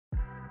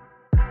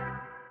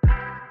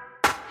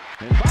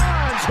Bonds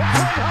hit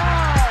one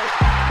high.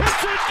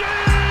 It's a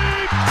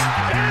deep.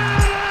 It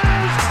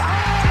is out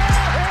of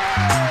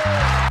here.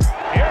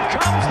 Here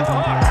comes the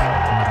hook.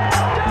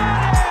 Got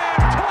him.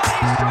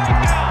 20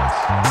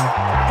 strikeouts.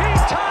 He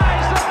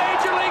ties the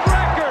major league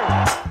record.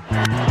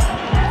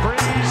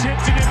 Freeze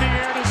hits it in the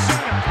air to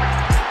center.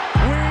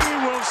 We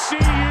will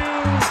see you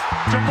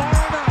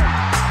tomorrow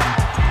night.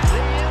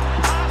 The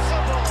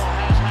impossible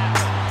has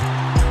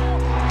happened.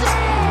 Goal!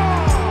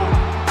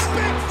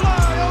 Big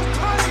fly,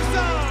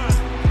 Ohtani-san!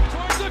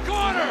 Towards the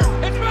corner.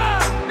 It's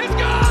back. It's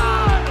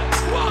gone.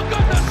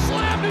 Welcome to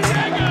Slam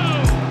Diego.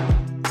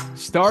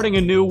 Starting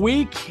a new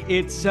week,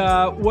 it's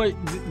what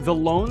the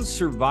lone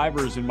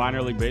survivors in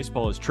minor league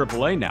baseball is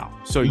AAA now.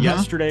 So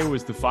yesterday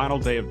was the final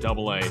day of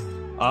AA.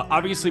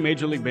 Obviously,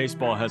 Major League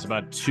Baseball has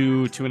about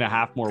two and a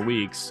half more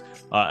weeks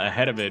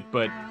ahead of it,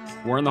 but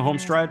we're in the home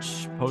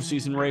stretch.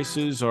 Postseason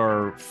races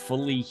are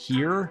fully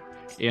here,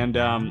 and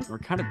we're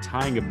kind of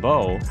tying a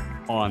bow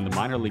on the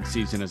minor league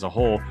season as a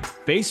whole.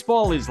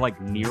 Baseball is like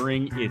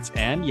nearing its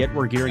end, yet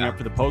we're gearing up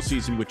for the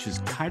postseason, which is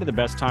kind of the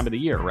best time of the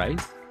year, right?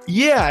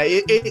 Yeah,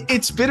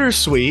 it's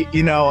bittersweet,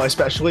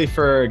 especially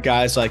for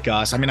guys like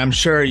us. I mean, I'm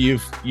sure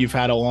you've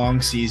had a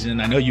long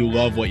season. I know you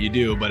love what you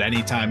do, but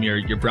anytime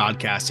you're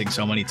broadcasting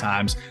so many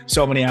times,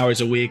 so many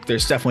hours a week,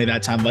 there's definitely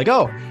that time like,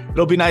 oh,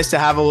 it'll be nice to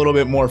have a little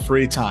bit more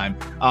free time.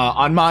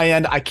 On my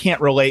end, I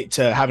can't relate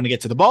to having to get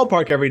to the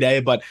ballpark every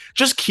day, but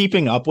just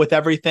keeping up with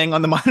everything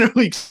on the minor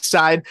league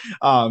side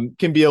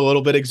can be a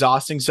little bit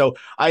exhausting. So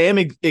I am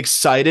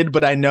excited,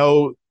 but I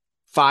know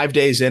 5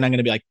 days in, I'm going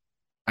to be like,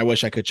 I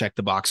wish I could check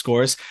the box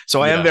scores.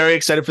 So I am very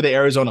excited for the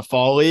Arizona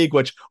Fall League,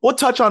 which we'll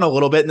touch on a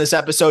little bit in this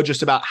episode,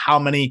 just about how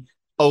many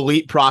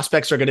elite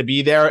prospects are going to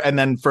be there. And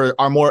then for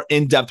our more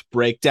in-depth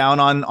breakdown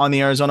on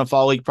the Arizona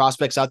Fall League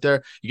prospects out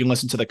there, you can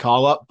listen to the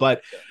call up.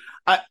 But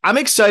I'm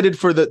excited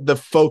for the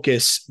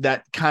focus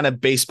that kind of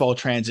baseball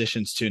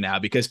transitions to now,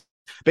 because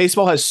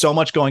baseball has so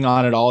much going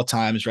on at all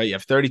times, right? You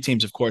have 30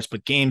 teams, of course,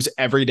 but games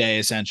every day,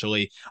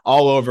 essentially,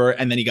 all over.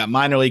 And then you got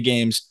minor league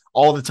games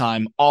all the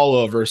time, all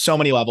over, so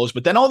many levels.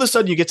 But then all of a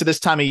sudden you get to this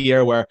time of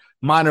year where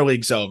minor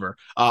league's over,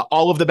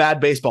 all of the bad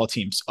baseball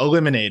teams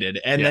eliminated.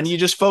 And then you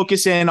just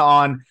focus in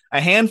on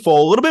a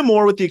handful, a little bit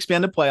more with the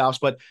expanded playoffs,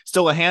 but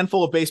still a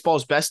handful of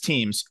baseball's best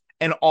teams.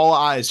 And all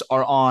eyes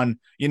are on,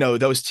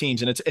 those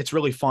teams. And it's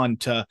really fun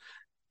to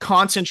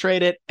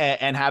concentrate it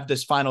and have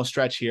this final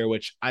stretch here,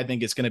 which I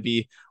think is going to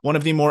be one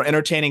of the more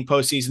entertaining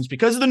postseasons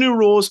because of the new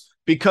rules,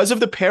 because of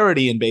the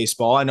parity in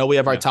baseball. I know we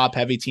have our top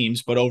heavy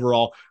teams, but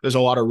overall there's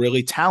a lot of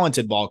really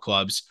talented ball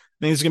clubs. I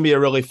think it's going to be a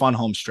really fun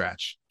home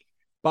stretch.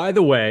 By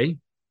the way,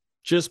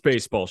 Just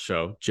Baseball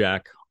Show,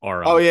 Jack.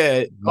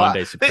 Monday,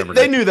 September.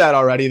 They knew that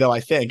already, though,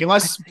 I think,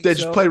 unless they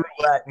just play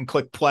roulette and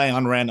click play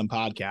on random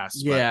podcasts.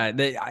 Yeah,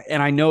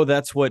 and I know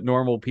that's what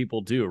normal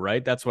people do,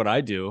 right? That's what I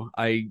do.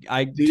 I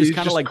just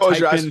kind of like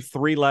type in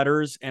 3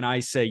 letters and I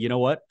say, you know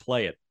what?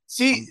 Play it.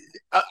 See,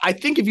 I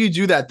think if you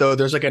do that, though,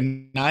 there's like a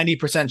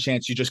 90%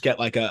 chance you just get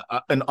like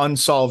an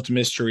unsolved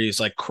mysteries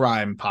like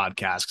crime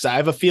podcast. Because I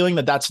have a feeling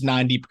that's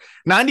 90%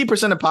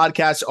 of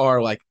podcasts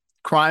are like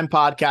crime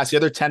podcasts. The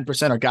other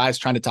 10% are guys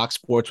trying to talk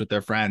sports with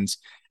their friends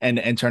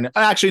and turn it.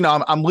 Actually,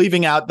 no, I'm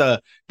leaving out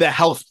the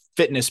health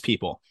fitness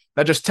people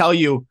that just tell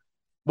you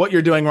what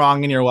you're doing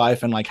wrong in your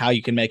life and like how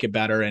you can make it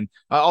better. And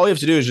all you have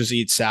to do is just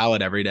eat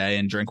salad every day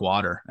and drink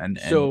water.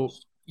 So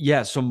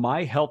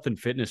my health and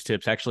fitness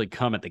tips actually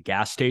come at the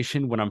gas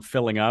station when I'm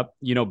filling up,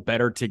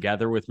 Better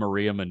Together with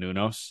Maria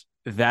Menounos.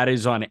 That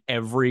is on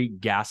every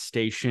gas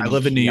station. I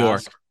live in New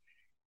York.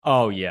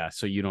 Oh yeah.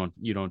 So you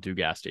don't do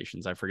gas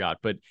stations. I forgot,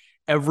 but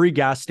every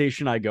gas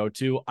station I go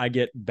to, I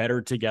get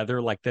Better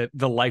Together, like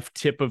the life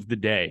tip of the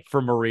day for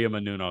Maria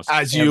Menounos.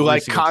 As you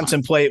like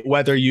contemplate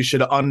whether you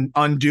should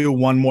undo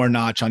one more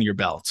notch on your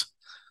belt.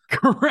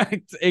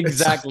 Correct.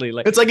 Exactly.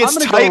 It's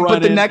tight,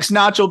 but the next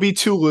notch will be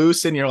too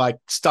loose and you're like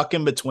stuck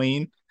in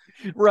between.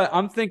 Right.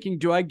 I'm thinking,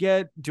 do I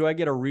get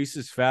a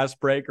Reese's Fast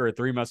Break or a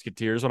Three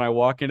Musketeers when I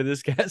walk into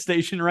this gas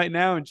station right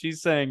now? And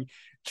she's saying,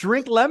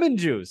 drink lemon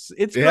juice.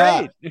 It's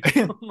great.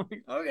 I'm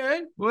like,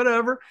 okay,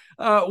 whatever.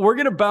 We're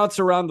going to bounce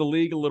around the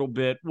league a little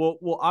bit.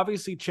 We'll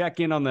obviously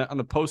check in on the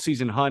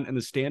postseason hunt and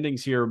the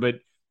standings here, but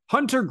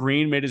Hunter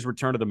Greene made his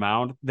return to the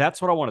mound.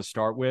 That's what I want to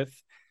start with.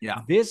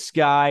 Yeah. This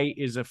guy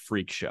is a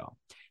freak show.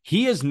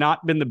 He has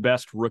not been the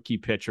best rookie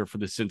pitcher for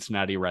the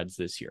Cincinnati Reds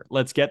this year.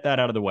 Let's get that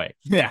out of the way.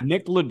 Yeah.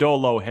 Nick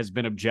Lodolo has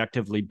been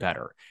objectively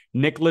better.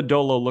 Nick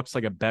Lodolo looks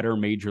like a better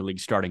major league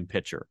starting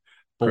pitcher.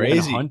 But when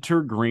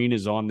Hunter Greene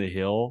is on the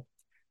hill,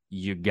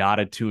 you got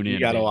to tune in. You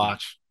got to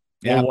watch.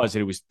 What was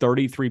it? It was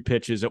 33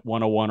 pitches at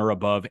 101 or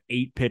above,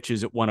 8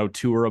 pitches at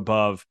 102 or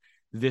above.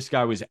 This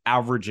guy was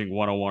averaging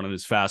 101 on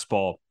his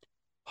fastball.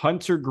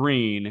 Hunter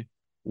Greene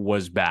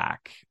was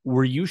back.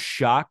 Were you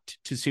shocked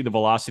to see the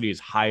velocity as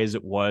high as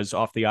it was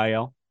off the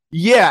IL?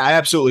 Yeah, I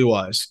absolutely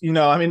was.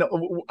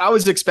 I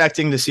was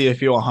expecting to see a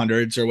few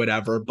hundreds or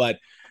whatever, but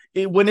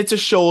when it's a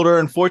shoulder,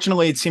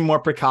 unfortunately, it seemed more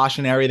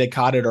precautionary. They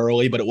caught it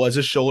early, but it was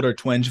a shoulder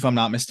twinge, if I'm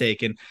not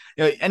mistaken.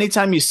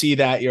 Anytime you see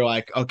that, you're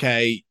like,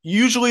 okay,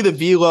 usually the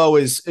velo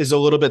is a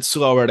little bit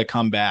slower to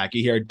come back.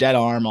 You hear dead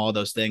arm, all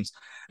those things.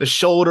 The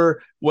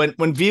shoulder,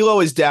 when velo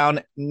is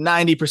down,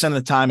 90% of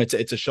the time, it's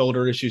a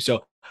shoulder issue.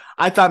 So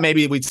I thought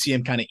maybe we'd see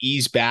him kind of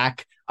ease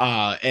back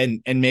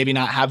and maybe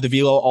not have the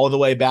velo all the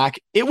way back.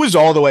 It was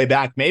all the way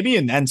back, maybe,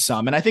 and then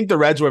some. And I think the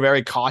Reds were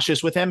very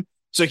cautious with him.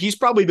 So he's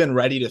probably been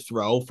ready to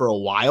throw for a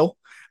while.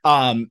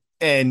 And,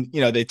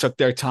 they took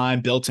their time,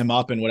 built him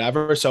up and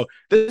whatever. So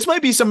this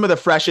might be some of the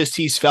freshest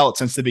he's felt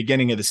since the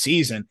beginning of the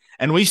season.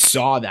 And we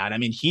saw that. I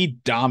mean, he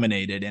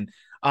dominated.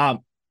 And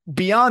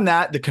beyond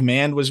that, the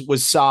command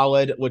was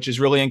solid, which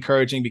is really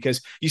encouraging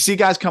because you see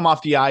guys come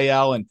off the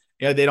IL and,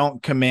 they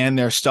don't command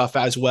their stuff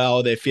as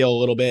well. They feel a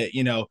little bit,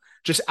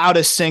 just out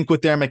of sync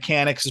with their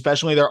mechanics,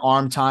 especially their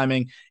arm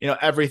timing,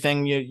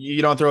 everything.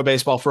 You don't throw a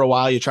baseball for a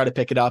while. You try to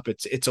pick it up.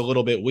 It's a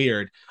little bit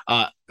weird.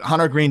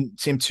 Hunter Greene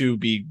seemed to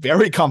be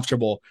very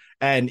comfortable.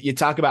 And you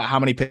talk about how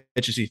many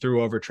pitches he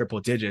threw over triple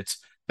digits.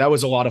 That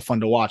was a lot of fun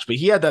to watch, but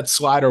he had that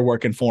slider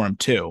working for him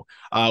too,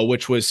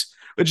 which is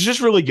just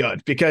really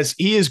good because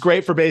he is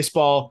great for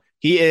baseball.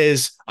 He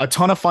is a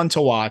ton of fun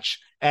to watch.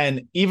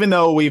 And even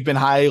though we've been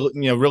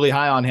really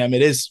high on him,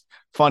 it is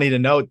funny to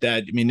note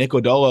that, Nick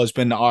Lodolo has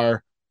been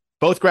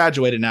both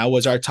graduated now,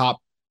 was our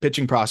top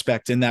pitching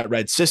prospect in that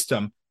Red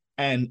system.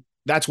 And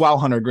that's while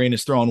Hunter Greene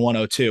is throwing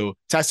 102.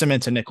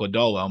 Testament to Nick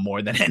Lodolo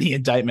more than any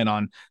indictment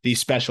on the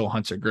special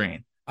Hunter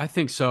Greene. I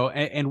think so.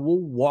 And we'll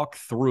walk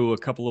through a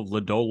couple of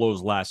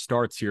Lodolo's last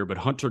starts here, but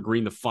Hunter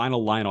Greene, the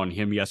final line on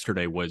him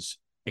yesterday was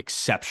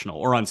exceptional,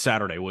 or on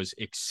Saturday was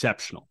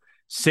exceptional.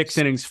 6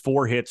 innings,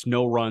 4 hits,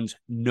 no runs,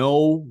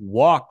 no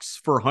walks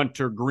for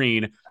Hunter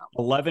Greene.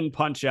 11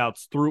 punch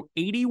outs through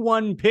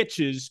 81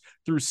 pitches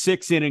through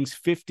 6 innings,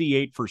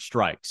 58 for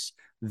strikes.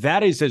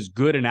 That is as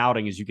good an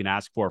outing as you can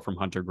ask for from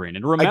Hunter Greene.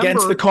 And remember,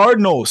 against the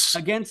Cardinals.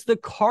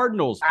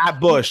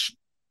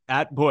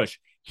 At Busch.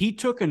 He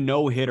took a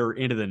no-hitter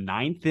into the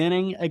 9th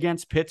inning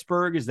against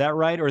Pittsburgh. Is that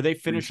right? Or they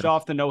finished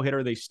off the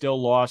no-hitter. They still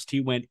lost.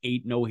 He went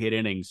 8 no-hit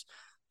innings.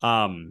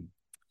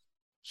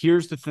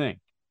 Here's the thing.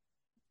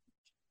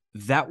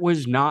 That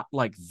was not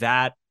like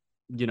that,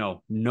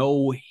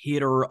 no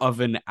hitter of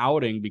an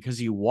outing because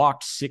he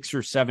walked 6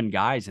 or 7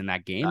 guys in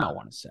that game, I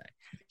want to say.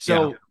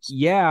 So,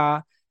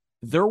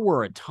 there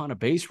were a ton of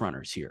base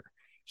runners here.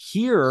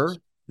 Here,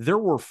 there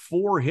were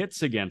 4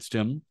 hits against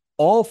him,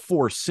 all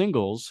 4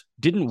 singles,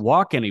 didn't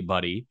walk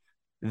anybody.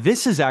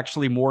 This is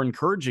actually more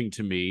encouraging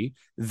to me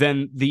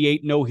than the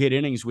 8 no-hit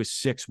innings with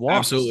 6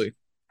 walks.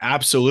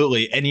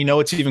 Absolutely. And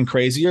what's even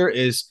crazier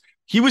is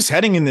he was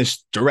heading in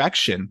this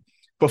direction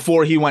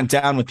before he went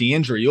down with the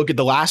injury. You look at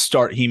the last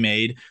start he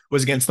made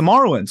was against the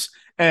Marlins,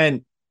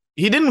 and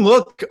he didn't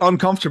look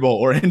uncomfortable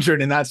or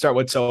injured in that start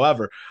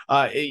whatsoever.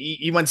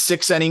 He went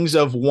 6 innings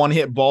of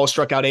 1-hit ball,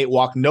 struck out 8,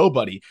 walked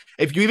nobody.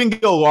 If you even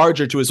go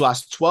larger to his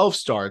last 12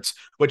 starts,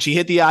 which he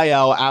hit the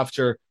IL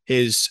after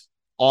his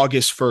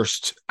August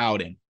 1st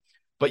outing,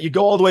 but you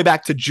go all the way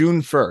back to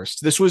June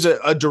 1st. This was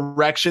a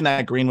direction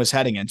that Greene was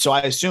heading in. So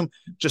I assume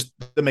just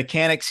the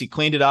mechanics, he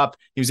cleaned it up.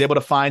 He was able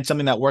to find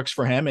something that works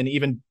for him. And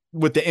even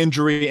with the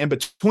injury in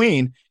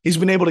between, he's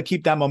been able to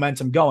keep that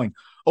momentum going.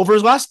 Over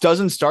his last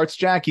dozen starts,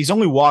 Jack, he's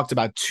only walked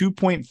about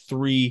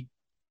 2.3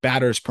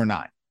 batters per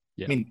 9.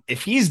 Yeah. I mean,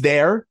 if he's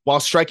there while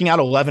striking out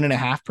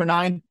 11.5 per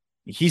 9,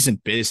 he's in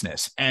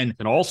business. And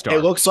an all-star.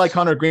 It looks like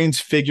Hunter Greene's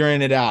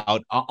figuring it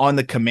out on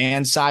the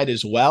command side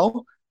as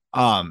well.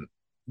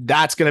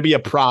 That's going to be a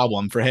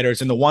problem for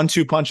hitters. And the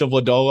 1-2 punch of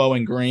Lodolo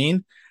and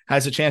Greene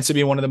has a chance to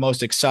be one of the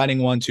most exciting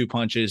 1-2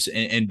 punches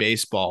in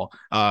baseball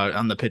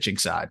on the pitching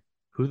side.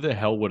 Who the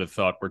hell would have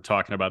thought we're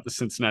talking about the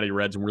Cincinnati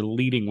Reds and we're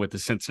leading with the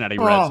Cincinnati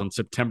Reds on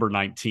September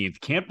 19th?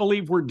 Can't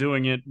believe we're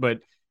doing it, but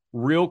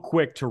real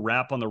quick to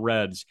wrap on the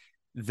Reds,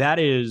 that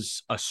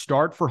is a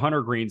start for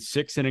Hunter Greene,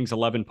 6 innings,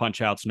 11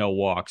 punch outs, no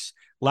walks.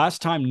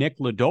 Last time Nick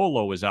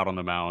Lodolo was out on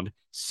the mound,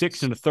 6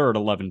 1/3,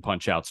 11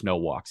 punch outs, no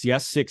walks.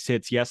 Yes, 6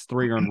 hits, yes,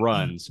 3 earned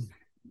runs.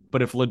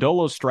 But if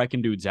Lodolo's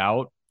striking dudes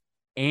out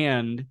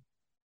and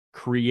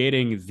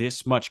creating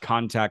this much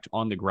contact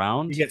on the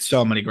ground, he gets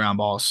so many ground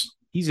balls.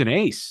 He's an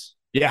ace.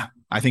 Yeah,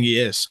 I think he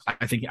is.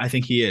 I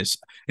think he is.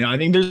 I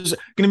think there's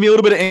going to be a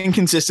little bit of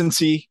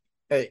inconsistency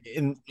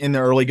in the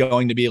early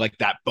going to be like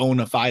that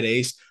bona fide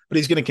ace, but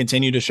he's going to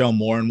continue to show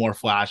more and more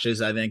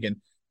flashes, I think, and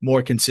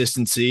more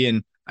consistency.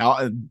 And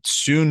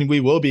soon we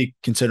will be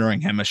considering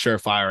him a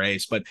surefire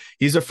ace, but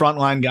he's a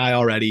frontline guy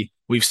already.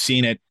 We've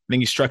seen it. I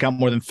think he struck out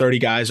more than 30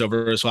 guys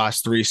over his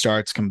last 3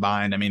 starts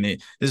combined. I mean, this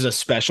is a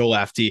special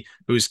lefty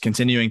who's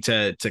continuing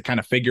to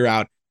kind of figure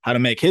out how to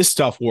make his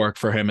stuff work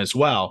for him as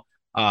well.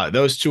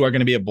 Those two are going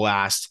to be a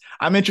blast.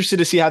 I'm interested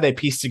to see how they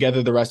piece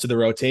together the rest of the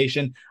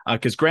rotation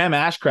because Graham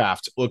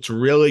Ashcraft looked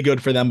really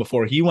good for them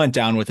before he went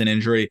down with an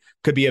injury.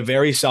 Could be a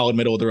very solid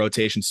middle of the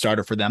rotation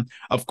starter for them.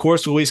 Of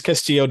course, Luis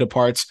Castillo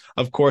departs.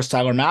 Of course,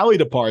 Tyler Mahle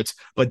departs,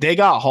 but they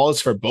got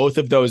hauls for both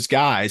of those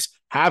guys,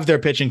 have their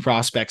pitching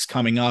prospects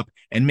coming up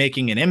and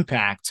making an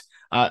impact.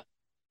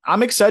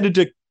 I'm excited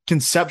to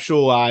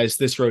conceptualize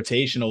this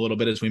rotation a little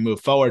bit as we move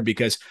forward,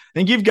 because I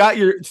think you've got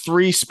your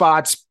 3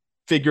 spots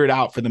figured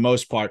out for the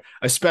most part,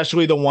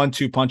 especially the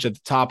 1-2 punch at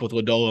the top with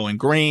Lodolo and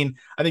Greene.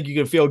 I think you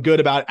can feel good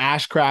about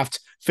Ashcraft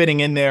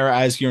fitting in there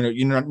as your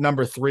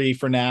number 3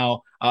 for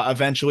now.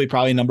 Eventually,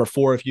 probably number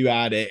 4 if you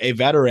add a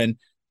veteran.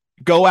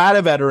 Go add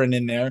a veteran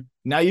in there.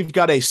 Now you've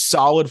got a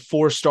solid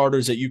 4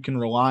 starters that you can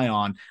rely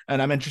on.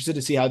 And I'm interested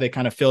to see how they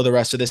kind of fill the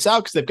rest of this out,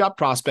 because they've got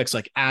prospects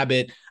like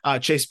Abbott.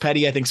 Chase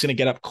Petty, I think, is going to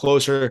get up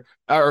closer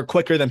or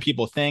quicker than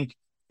people think.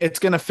 It's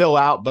going to fill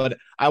out, but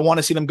I want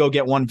to see them go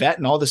get one vet,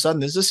 and all of a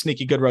sudden, this is a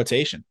sneaky good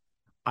rotation.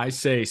 I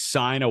say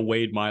sign a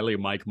Wade Miley,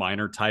 Mike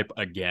Minor type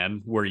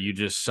again, where you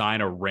just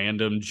sign a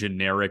random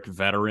generic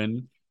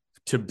veteran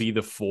to be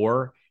the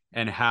 4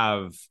 and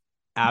have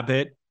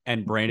Abbott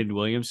and Brandon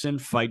Williamson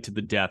fight to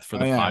the death for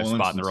the 5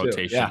 spot in the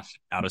rotation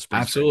out of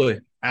spring.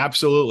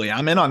 Absolutely.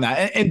 I'm in on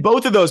that. And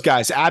both of those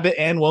guys, Abbott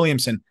and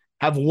Williamson,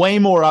 have way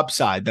more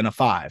upside than a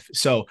 5.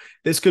 So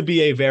this could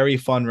be a very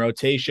fun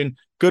rotation.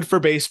 Good for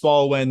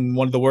baseball when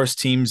one of the worst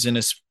teams in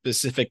a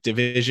specific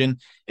division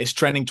is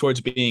trending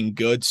towards being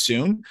good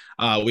soon.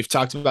 We've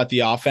talked about the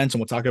offense, and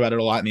we'll talk about it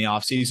a lot in the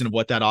offseason of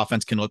what that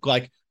offense can look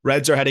like.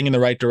 Reds are heading in the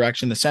right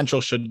direction. The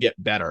Central should get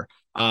better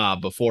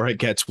before it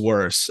gets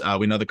worse.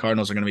 We know the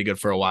Cardinals are going to be good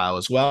for a while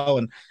as well,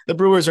 and the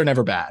Brewers are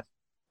never bad.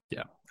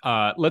 Yeah.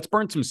 Let's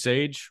burn some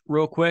sage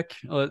real quick.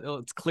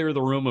 Let's clear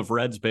the room of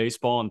Reds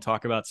baseball and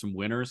talk about some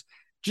winners.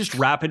 Just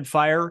rapid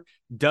fire.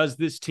 Does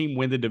this team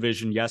win the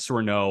division? Yes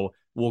or no?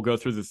 We'll go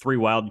through the 3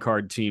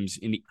 wildcard teams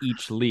in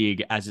each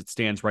league as it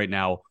stands right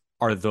now.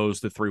 Are those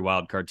the 3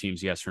 wildcard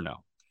teams? Yes or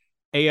no?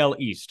 AL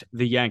East,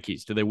 the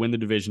Yankees. Do they win the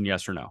division?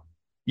 Yes or no?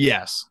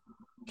 Yes.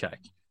 Okay.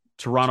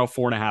 Toronto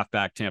 4.5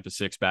 back, Tampa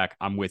 6 back.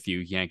 I'm with you.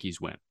 Yankees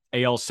win.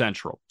 AL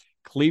Central,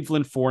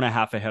 Cleveland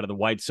 4.5 ahead of the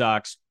White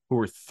Sox, who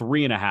are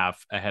 3.5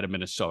 ahead of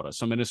Minnesota.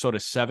 So Minnesota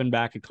 7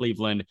 back at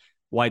Cleveland,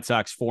 White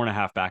Sox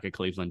 4.5 back at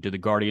Cleveland. Do the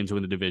Guardians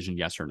win the division?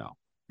 Yes or no?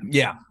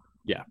 Yeah.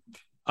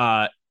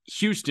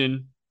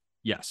 Houston,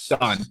 yes.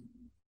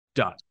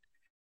 Done.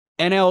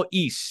 NL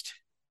East,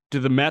 do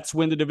the Mets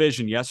win the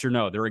division? Yes or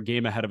no? They're a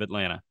game ahead of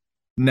Atlanta.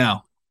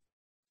 No.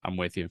 I'm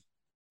with you.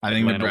 I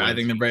think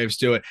the Braves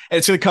do it.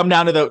 It's going to come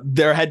down to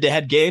their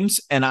head-to-head games,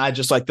 and I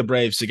just like the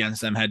Braves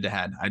against them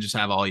head-to-head. I just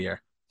have all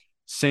year.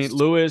 St.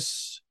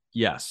 Louis,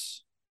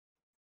 yes.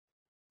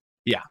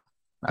 Yeah.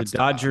 The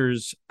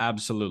Dodgers,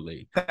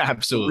 absolutely.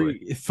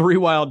 Absolutely. 3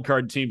 wild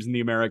card teams in the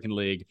American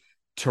League.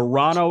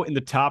 Toronto in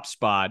the top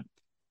spot.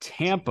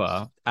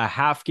 Tampa, a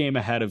half game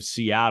ahead of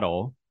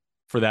Seattle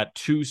for that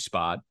 2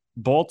 spot.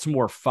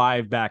 Baltimore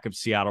 5 back of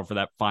Seattle for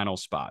that final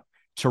spot.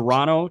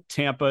 Toronto,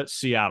 Tampa,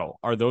 Seattle.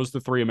 Are those the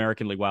 3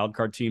 American League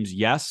wildcard teams?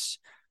 Yes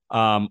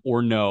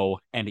or no?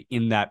 And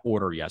in that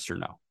order, yes or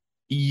no?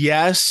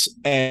 Yes,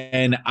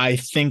 and I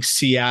think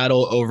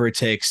Seattle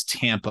overtakes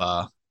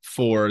Tampa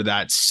for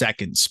that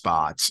 2nd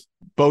spot.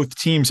 Both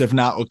teams have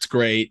not looked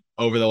great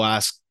over the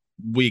last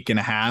week and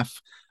a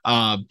half,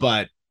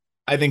 but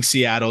I think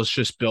Seattle's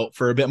just built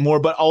for a bit more.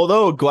 But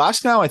although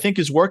Glasnow, I think,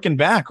 is working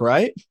back,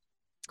 right?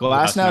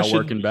 Glasnow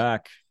working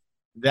back.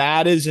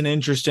 That is an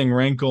interesting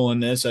wrinkle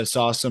in this. I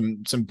saw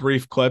some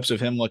brief clips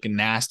of him looking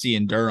nasty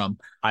in Durham.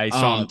 I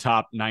saw him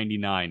top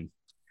 99.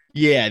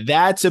 Yeah,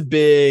 that's a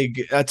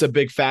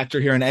big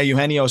factor here. And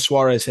Eugenio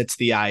Suarez hits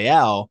the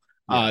IL.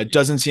 It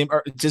doesn't seem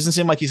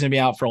like he's going to be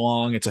out for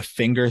long. It's a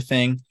finger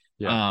thing.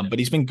 But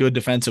he's been good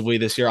defensively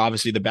this year.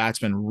 Obviously, the bat's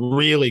been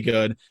really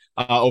good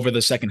over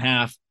the second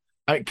half.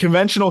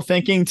 Conventional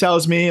thinking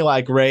tells me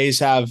like Rays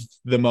have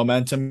the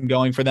momentum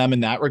going for them in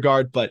that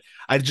regard, but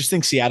I just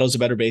think Seattle's a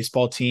better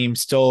baseball team.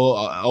 Still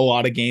a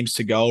lot of games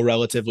to go,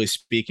 relatively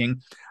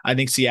speaking. I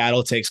think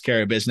Seattle takes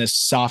care of business.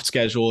 Soft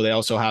schedule. They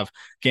also have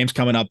games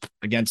coming up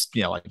against,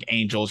 like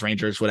Angels,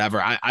 Rangers,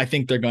 whatever. I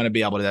think they're going to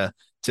be able to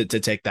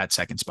take that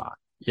 2nd spot.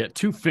 Yeah,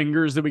 2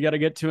 fingers that we got to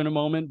get to in a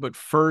moment. But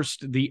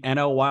first, the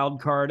NL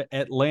wild card.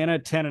 Atlanta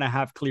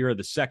 10.5 clear of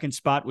the 2nd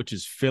spot, which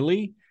is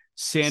Philly.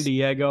 San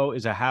Diego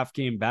is a half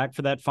game back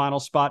for that final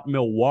spot.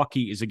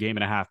 Milwaukee is a game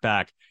and a half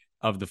back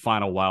of the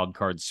final wild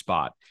card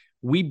spot.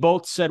 We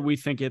both said we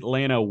think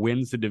Atlanta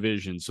wins the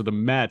division. So the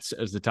Mets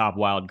as the top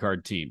wild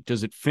card team.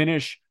 Does it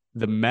finish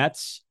the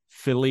Mets,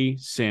 Philly,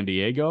 San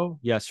Diego?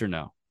 Yes or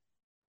no?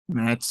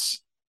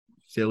 Mets,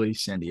 Philly,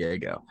 San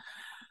Diego.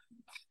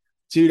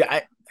 Dude,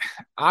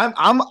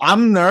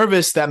 I'm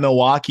nervous that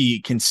Milwaukee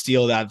can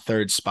steal that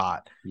 3rd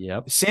spot.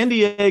 Yep. San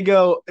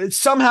Diego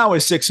somehow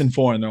is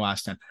 6-4 in their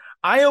last 10.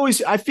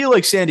 I feel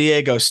like San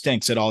Diego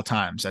stinks at all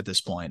times at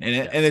this point.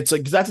 And it's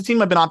like, that's a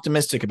team I've been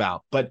optimistic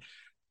about, but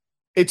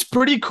it's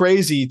pretty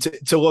crazy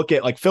to look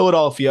at like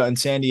Philadelphia and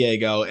San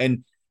Diego.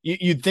 And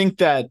you'd think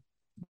that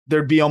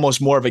there'd be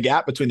almost more of a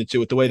gap between the two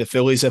with the way the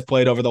Phillies have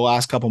played over the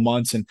last couple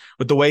months and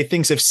with the way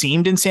things have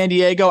seemed in San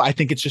Diego. I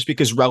think it's just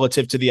because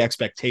relative to the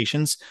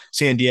expectations,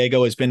 San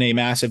Diego has been a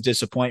massive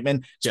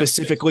disappointment. Yep.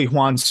 Specifically,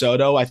 Juan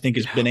Soto, I think,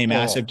 has been a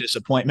massive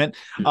disappointment,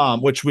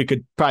 which we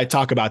could probably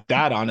talk about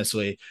that,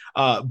 honestly.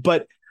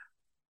 But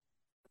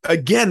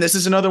Again, this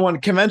is another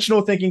one.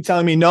 Conventional thinking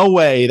telling me no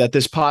way that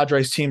this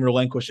Padres team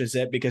relinquishes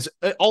it, because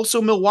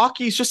also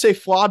Milwaukee's just a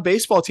flawed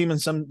baseball team in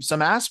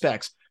some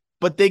aspects,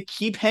 but they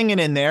keep hanging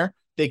in there.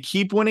 They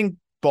keep winning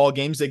ball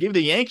games. They give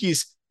the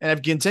Yankees, and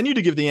have continued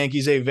to give the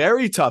Yankees, a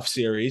very tough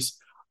series.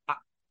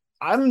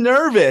 I'm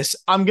nervous.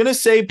 I'm going to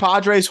say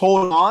Padres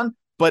hold on,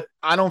 but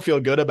I don't feel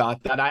good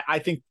about that. I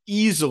think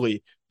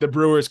easily the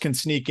Brewers can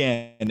sneak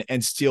in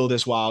and steal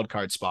this wild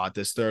card spot,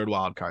 this third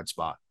wild card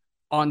spot.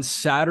 On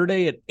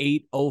Saturday at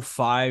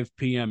 8:05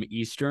 p.m.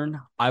 Eastern,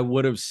 I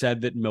would have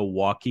said that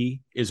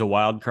Milwaukee is a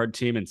wild card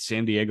team and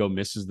San Diego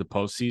misses the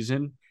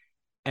postseason.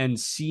 And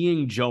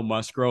seeing Joe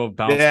Musgrove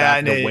bounce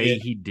back the way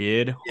he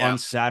did on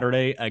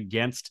Saturday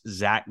against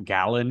Zach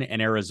Gallen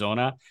in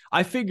Arizona,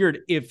 I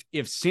figured if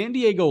San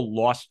Diego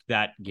lost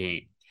that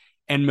game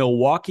and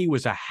Milwaukee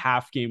was a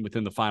half game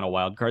within the final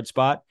wild card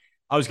spot,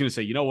 I was going to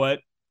say, you know what?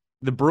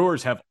 The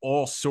Brewers have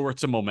all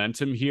sorts of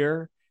momentum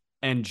here,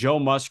 and Joe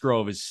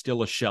Musgrove is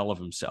still a shell of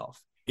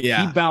himself.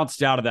 Yeah. He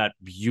bounced out of that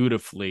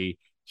beautifully.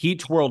 He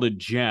twirled a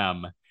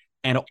gem.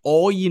 And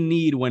all you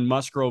need when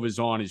Musgrove is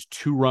on is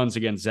 2 runs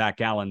against Zach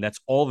Gallen. That's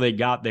all they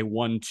got. They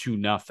won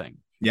 2-0.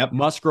 Yep.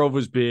 Musgrove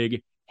was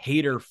big.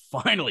 Hader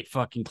finally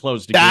fucking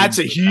closed the game. That's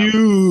a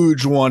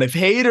huge one. If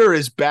Hader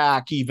is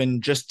back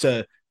even just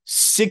to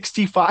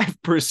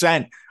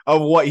 65%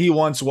 of what he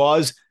once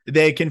was,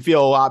 they can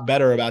feel a lot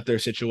better about their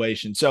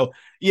situation. So,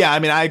 yeah, I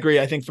mean, I agree.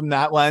 I think from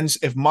that lens,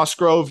 if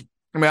Musgrove,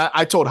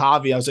 I told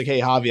Javi, I was like, hey,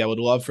 Javi, I would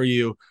love for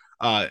you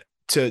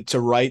to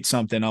write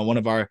something on one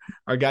of our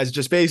guys.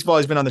 Just baseball.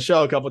 He's been on the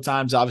show a couple of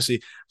times.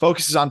 Obviously,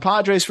 focuses on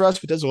Padres for us,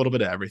 but does a little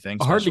bit of everything.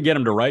 Hard to get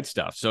him to write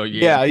stuff. So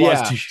yeah.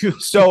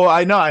 So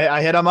I know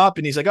I hit him up,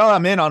 and he's like, "Oh,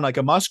 I'm in on like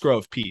a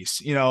Musgrove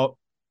piece.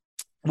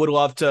 Would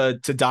love to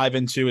dive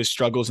into his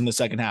struggles in the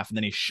second half," and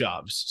then he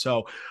shoves.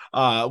 So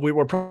we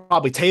were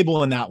probably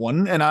tabling that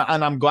one, and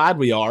I'm glad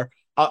we are.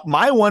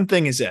 My one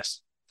thing is this: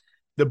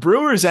 the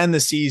Brewers end the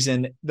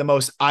season the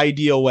most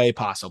ideal way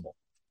possible.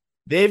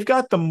 They've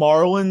got the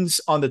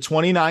Marlins on the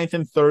 29th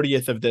and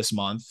 30th of this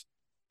month,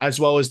 as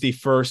well as the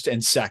 1st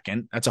and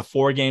 2nd. That's a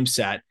 4-game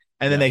set.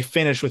 And then they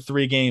finish with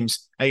 3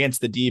 games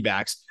against the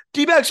D-backs.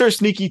 D-backs are a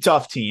sneaky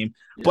tough team,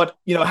 but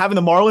having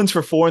the Marlins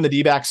for 4 and the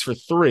D-backs for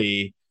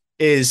 3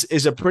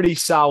 is a pretty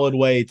solid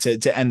way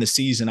to end the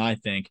season, I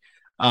think.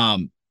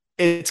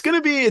 It's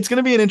gonna be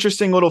an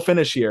interesting little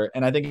finish here,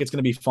 and I think it's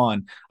gonna be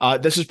fun.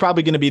 This is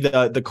probably gonna be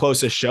the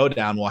closest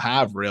showdown we'll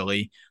have,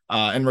 really,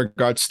 in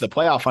regards to the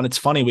playoff. And it's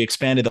funny, we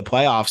expanded the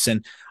playoffs,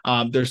 and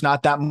there's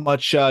not that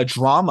much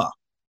drama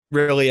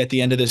really at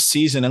the end of this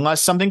season,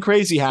 unless something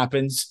crazy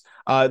happens.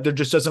 There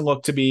just doesn't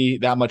look to be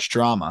that much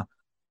drama.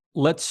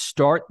 Let's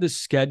start the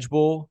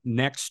schedule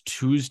next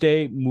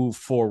Tuesday, move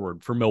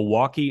forward for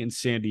Milwaukee and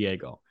San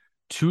Diego.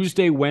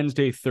 Tuesday,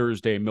 Wednesday,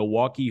 Thursday,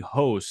 Milwaukee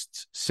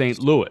hosts St.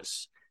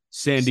 Louis.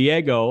 San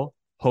Diego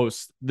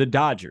hosts the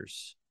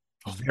Dodgers.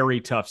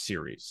 Very tough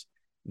series.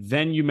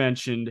 Then you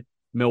mentioned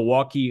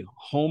Milwaukee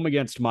home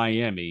against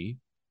Miami.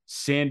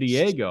 San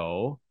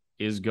Diego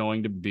is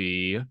going to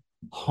be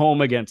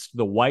home against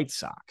the White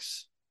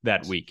Sox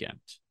that weekend.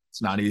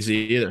 It's not easy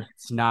either.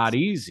 It's not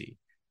easy.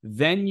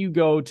 Then you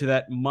go to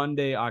that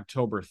Monday,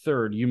 October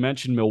 3rd. You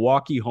mentioned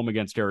Milwaukee home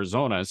against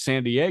Arizona.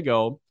 San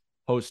Diego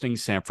hosting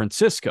San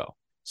Francisco.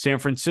 San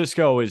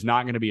Francisco is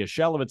not going to be a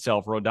shell of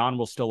itself. Rodon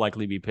will still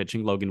likely be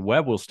pitching. Logan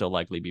Webb will still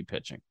likely be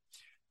pitching.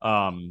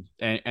 And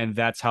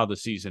that's how the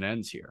season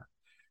ends here.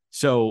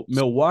 So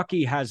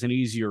Milwaukee has an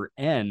easier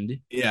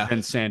end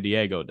than San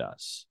Diego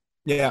does.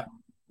 Yeah.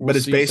 But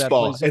it's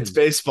baseball. It's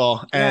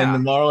baseball. And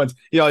the Marlins,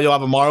 you'll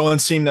have a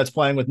Marlins team that's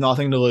playing with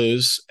nothing to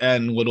lose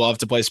and would love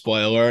to play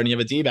spoiler. And you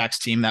have a D-backs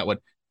team that would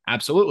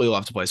absolutely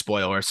love to play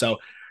spoiler. So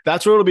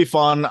that's where it'll be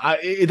fun.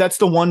 That's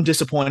the one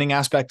disappointing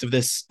aspect of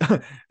this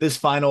this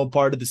final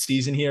part of the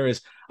season here is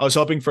I was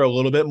hoping for a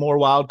little bit more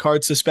wild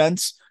card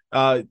suspense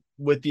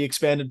with the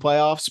expanded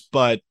playoffs,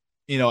 but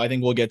I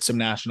think we'll get some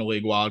National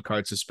League wild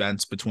card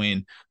suspense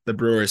between the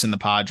Brewers and the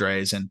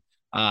Padres, and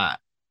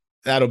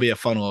that'll be a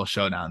fun little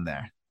showdown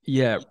there.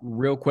 Yeah,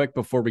 real quick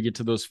before we get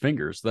to those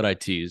fingers that I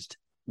teased.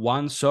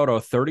 Juan Soto,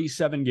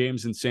 37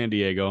 games in San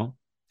Diego.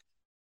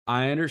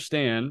 I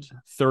understand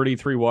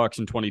 33 walks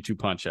and 22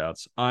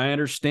 punch-outs. I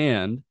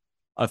understand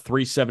a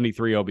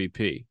 373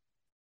 OBP.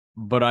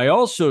 But I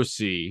also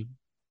see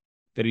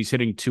that he's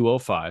hitting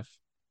 205.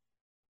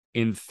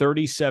 In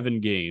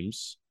 37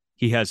 games,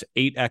 he has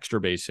 8 extra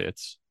base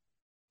hits.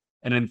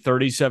 And in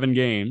 37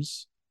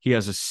 games, he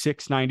has a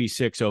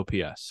 696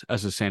 OPS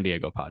as a San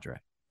Diego Padre.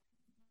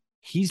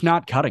 He's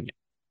not cutting it.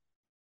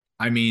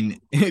 I mean,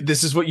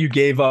 this is what you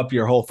gave up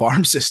your whole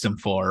farm system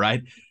for,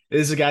 right?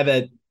 This is a guy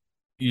that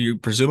you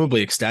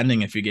presumably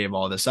extending if you gave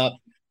all this up,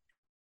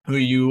 who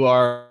you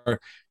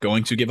are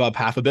going to give up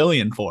 $500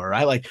 million for,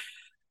 right? Like,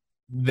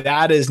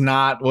 that is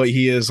not what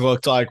he has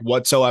looked like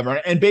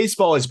whatsoever. And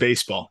baseball is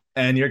baseball,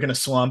 and you're going to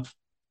slump.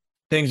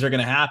 Things are going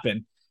to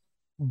happen.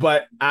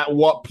 But at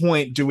what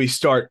point do we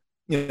start,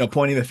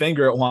 pointing the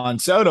finger at Juan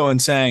Soto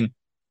and saying,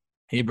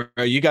 hey, bro,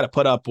 you got to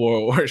put up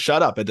or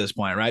shut up at this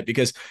point, right?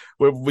 Because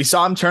we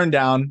saw him turn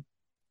down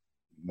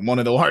one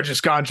of the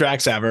largest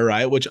contracts ever,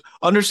 right? Which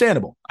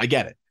understandable. I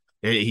get it.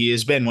 He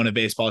has been one of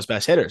baseball's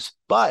best hitters,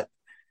 but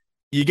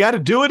you got to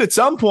do it at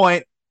some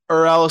point,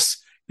 or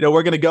else,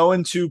 we're going to go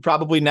into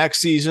probably next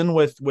season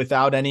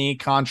without any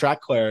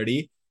contract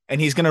clarity. And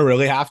he's going to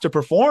really have to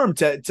perform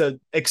to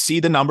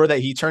exceed the number that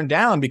he turned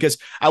down, because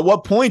at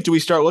what point do we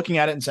start looking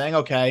at it and saying,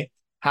 okay,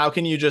 how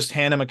can you just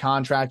hand him a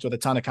contract with a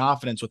ton of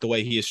confidence with the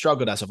way he has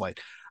struggled as of late?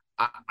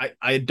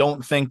 I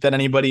don't think that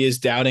anybody is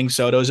doubting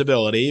Soto's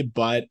ability,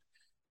 but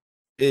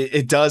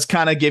it does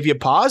kind of give you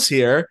pause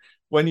here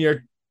when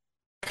you're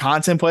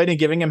contemplating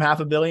giving him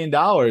 $500 million.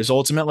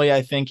 Ultimately,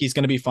 I think he's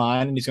going to be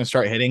fine and he's going to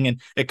start hitting, and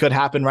it could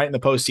happen right in the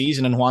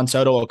postseason and Juan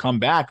Soto will come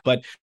back.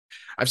 But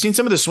I've seen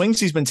some of the swings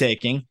he's been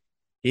taking.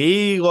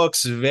 He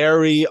looks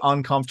very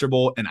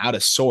uncomfortable and out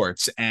of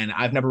sorts, and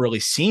I've never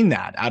really seen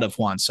that out of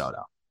Juan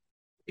Soto.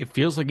 It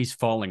feels like he's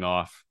falling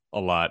off a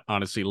lot,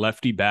 honestly.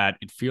 Lefty bat,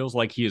 it feels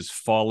like he is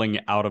falling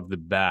out of the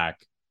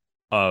back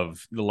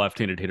of the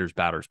left-handed hitter's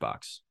batter's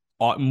box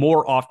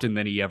more often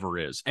than he ever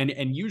is.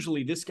 And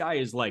usually this guy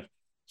is like,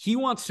 he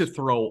wants to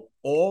throw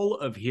all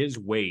of his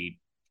weight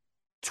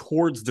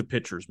towards the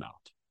pitcher's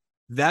mount.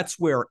 That's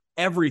where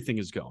everything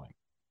is going.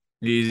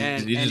 He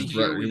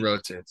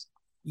rotates.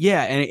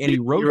 Yeah, and he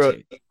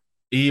rotates.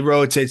 He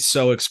rotates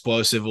so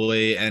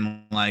explosively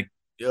and like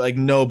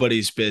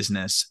nobody's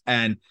business.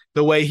 And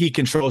the way he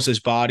controls his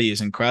body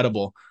is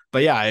incredible.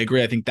 But yeah, I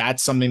agree. I think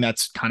that's something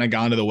that's kind of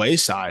gone to the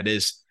wayside,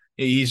 is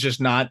he's just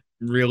not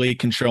really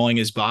controlling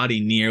his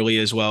body nearly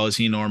as well as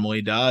he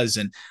normally does.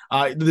 And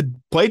the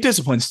plate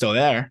discipline's still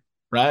there,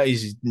 right?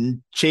 He's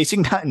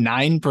chasing that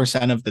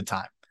 9% of the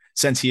time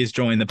since he has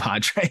joined the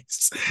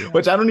Padres,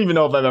 which I don't even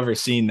know if I've ever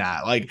seen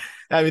that.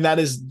 That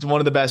is one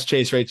of the best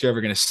chase rates you're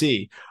ever going to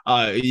see.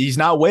 He's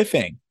not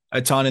whiffing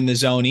a ton in the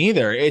zone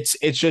either. It's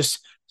just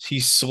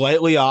he's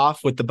slightly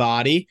off with the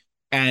body,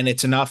 and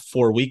it's enough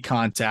for weak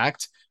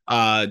contact.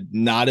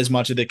 Not as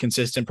much of the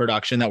consistent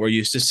production that we're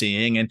used to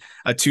seeing, and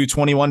a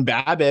 221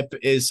 BABIP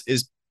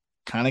is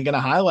kind of going to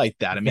highlight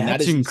that. I mean,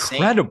 that's that is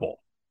incredible.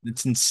 Insane.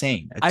 It's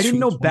insane. I didn't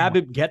know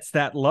BABIP gets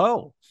that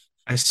low,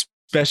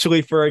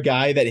 especially for a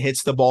guy that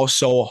hits the ball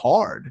so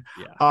hard.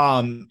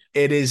 Yeah.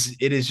 It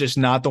is just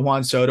not the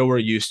Juan Soto we're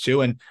used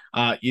to. And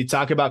you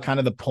talk about kind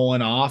of the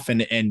pulling off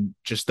and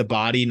just the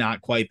body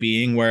not quite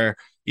being where,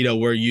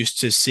 we're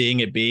used to seeing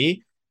it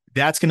be.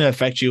 That's going to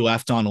affect you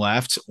left on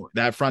left.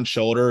 That front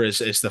shoulder is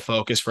the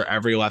focus for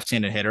every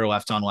left-handed hitter,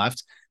 left on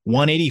left.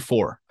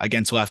 184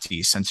 against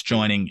lefties since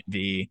joining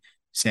the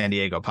San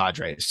Diego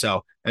Padres.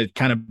 So it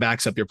kind of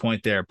backs up your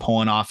point there,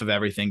 pulling off of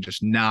everything,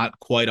 just not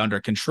quite under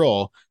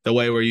control the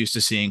way we're used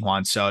to seeing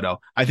Juan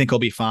Soto. I think he'll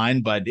be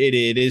fine, but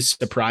it is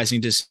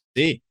surprising to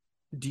see.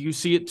 Do you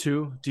see it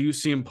too? Do you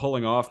see him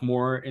pulling off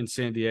more in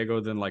San Diego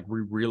than like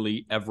we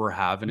really ever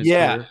have in his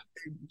career?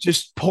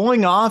 Just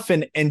pulling off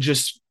and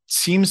just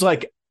seems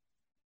like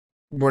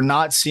we're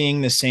not seeing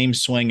the same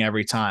swing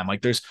every time.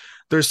 Like there's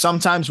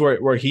sometimes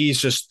where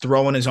he's just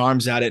throwing his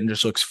arms at it and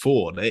just looks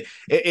fooled.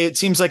 It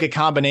seems like a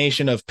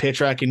combination of pitch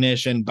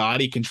recognition,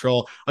 body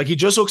control. Like he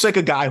just looks like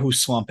a guy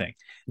who's slumping.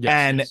 Yes.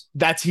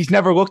 And he's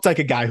never looked like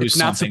a guy who's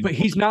slumping.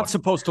 He's not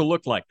supposed to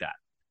look like that.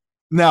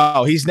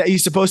 No,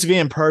 he's supposed to be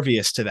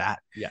impervious to that.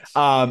 Yes.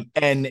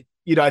 And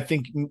I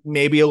think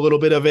maybe a little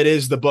bit of it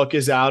is the book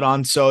is out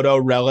on Soto,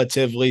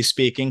 relatively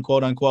speaking,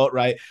 quote unquote,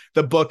 right?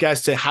 The book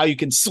as to how you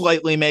can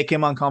slightly make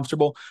him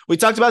uncomfortable. We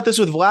talked about this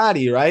with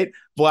Vladdy, right?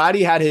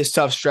 Vladdy had his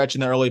tough stretch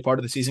in the early part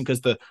of the season because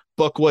the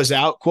book was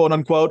out, quote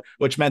unquote,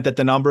 which meant that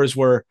the numbers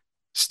were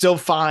still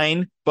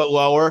fine, but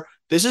lower.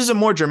 This is a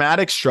more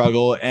dramatic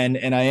struggle, and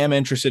I am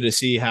interested to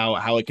see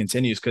how it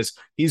continues, because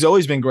he's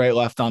always been great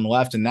left on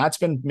left, and that's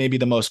been maybe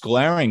the most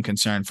glaring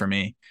concern for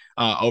me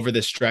over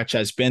this stretch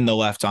has been the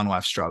left on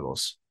left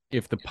struggles.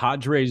 If the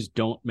Padres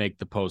don't make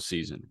the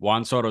postseason,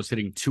 Juan Soto's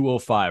hitting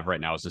 205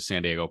 right now as a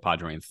San Diego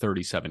Padre in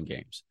 37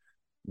 games.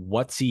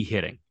 What's he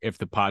hitting if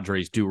the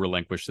Padres do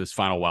relinquish this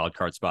final wild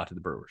card spot to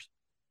the Brewers?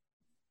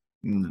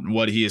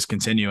 What he is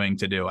continuing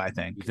to do, I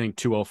think. You think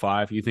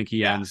 205? You think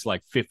he ends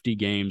like 50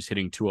 games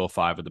hitting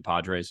 205 with the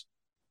Padres?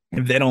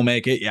 If they don't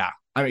make it, yeah.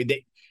 I mean,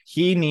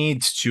 he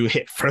needs to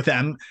hit for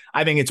them.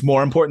 I think it's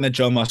more important that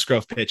Joe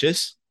Musgrove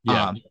pitches,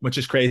 which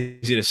is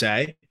crazy to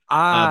say. But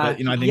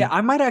I think I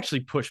might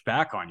actually push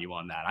back on you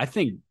on that. I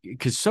think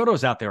because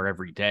Soto's out there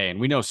every day, and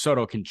we know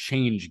Soto can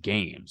change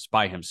games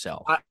by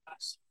himself.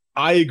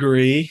 I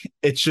agree.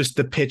 It's just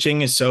the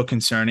pitching is so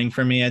concerning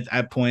for me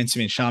at points. I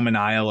mean, Sean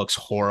Manaea looks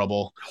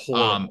horrible.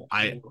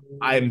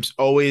 I'm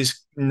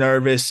always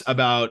nervous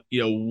about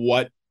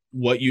what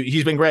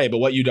he's been great, but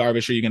what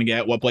Darvish are you going to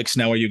get? What Blake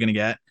Snell are you going to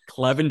get?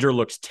 Clevenger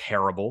looks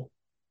terrible.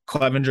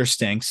 Clevenger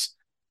stinks.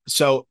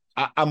 So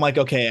I'm like,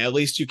 okay, at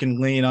least you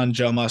can lean on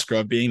Joe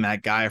Musgrove being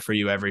that guy for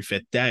you every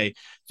fifth day.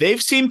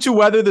 They've seemed to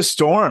weather the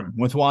storm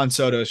with Juan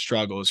Soto's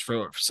struggles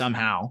for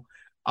somehow.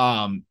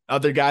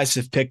 Other guys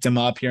have picked him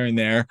up here and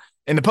there.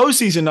 In the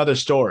postseason, another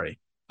story.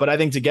 But I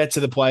think to get to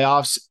the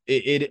playoffs,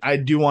 I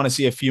do want to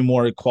see a few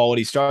more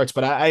quality starts.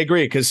 But I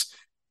agree, because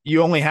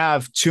you only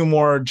have two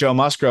more Joe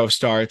Musgrove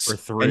starts, or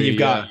three, and you've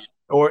got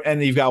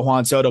and you've got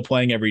Juan Soto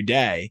playing every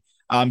day.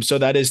 So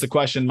that is the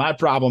question. My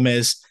problem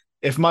is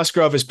if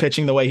Musgrove is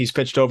pitching the way he's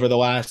pitched over the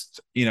last,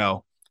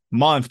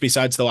 month,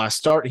 besides the last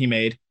start he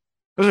made,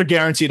 those are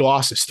guaranteed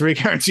losses, 3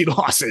 guaranteed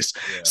losses.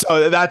 Yeah.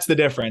 So that's the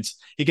difference.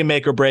 He can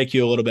make or break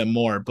you a little bit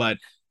more, but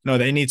no,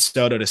 they need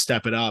Soto to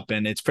step it up.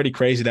 And it's pretty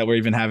crazy that we're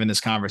even having this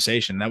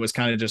conversation. That was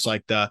kind of just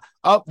like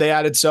they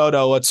added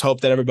Soto. Let's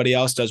hope that everybody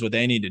else does what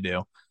they need to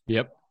do.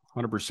 Yep.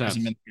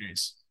 100%.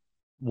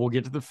 We'll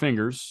get to the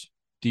fingers.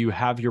 Do you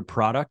have your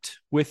product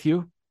with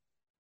you?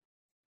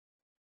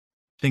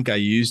 I think I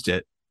used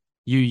it.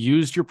 You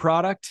used your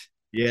product?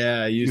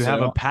 Yeah, I used it. You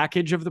have a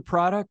package of the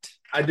product?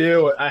 I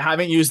do. I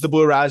haven't used the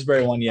blue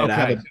raspberry one yet.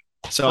 Okay.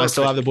 So I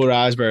still have the blue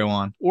raspberry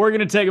one. We're going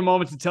to take a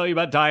moment to tell you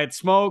about Diet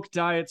Smoke.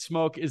 Diet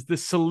Smoke is the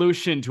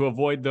solution to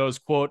avoid those,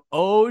 quote,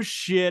 oh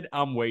shit,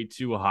 I'm way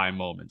too high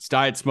moments.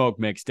 Diet Smoke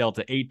makes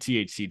Delta 8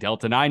 THC,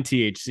 Delta 9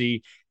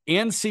 THC,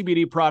 and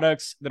CBD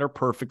products that are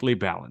perfectly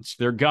balanced.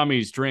 They're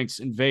gummies, drinks,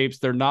 and vapes.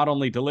 They're not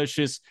only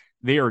delicious,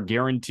 they are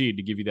guaranteed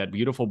to give you that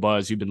beautiful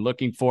buzz you've been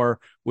looking for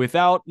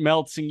without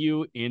melting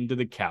you into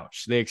the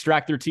couch. They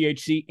extract their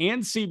THC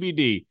and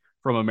CBD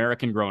from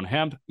American-grown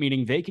hemp,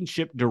 meaning they can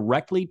ship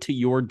directly to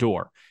your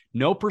door.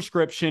 No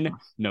prescription,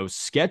 no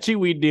sketchy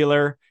weed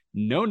dealer,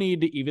 no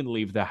need to even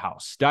leave the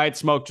house. Diet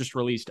Smoke just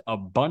released a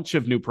bunch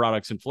of new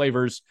products and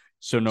flavors,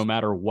 so no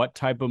matter what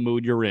type of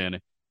mood you're in,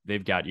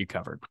 they've got you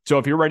covered. So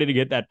if you're ready to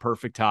get that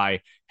perfect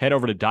high, head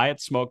over to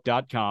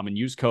dietsmoke.com and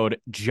use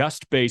code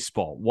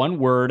JUSTBASEBALL. One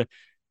word,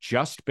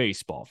 Just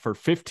Baseball, for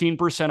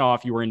 15%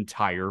 off your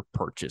entire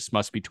purchase.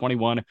 Must be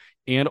 21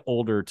 and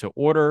older to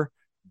order.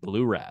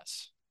 Blue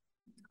Raz.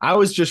 I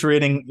was just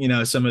reading,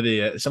 some of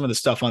the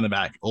stuff on the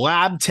back.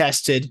 Lab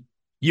tested,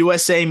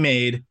 USA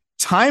made,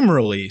 time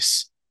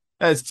release.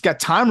 It's got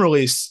time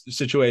release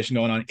situation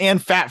going on,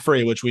 and fat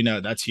free, which we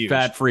know that's huge.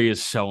 Fat free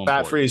is so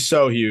important. Fat free is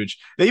so huge.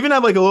 They even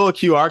have like a little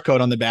QR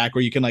code on the back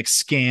where you can like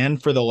scan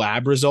for the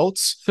lab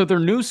results. So they're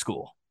new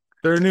school.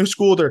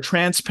 They're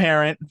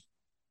transparent.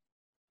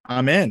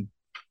 I'm in.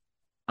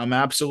 I'm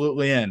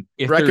absolutely in.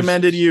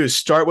 Recommended use.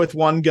 Start with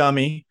 1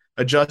 gummy.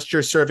 Adjust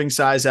your serving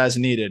size as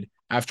needed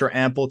after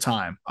ample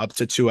time, up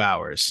to 2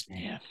 hours.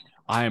 Man,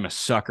 I am a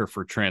sucker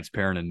for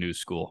transparent and new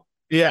school.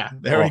 Yeah,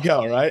 there we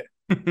go, right?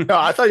 No,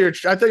 I thought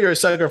you're a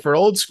sucker for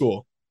old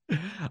school.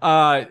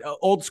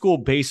 Old school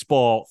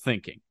baseball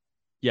thinking.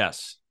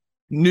 Yes.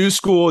 New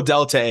school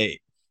Delta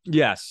 8.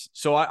 Yes.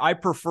 So I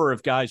prefer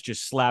if guys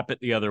just slap it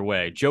the other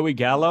way. Joey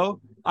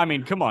Gallo, I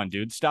mean, come on,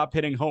 dude. Stop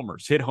hitting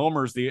homers. Hit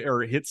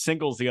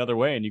singles the other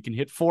way, and you can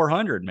hit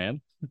 400,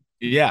 man.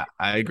 Yeah,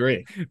 I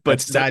agree. But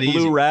it's that blue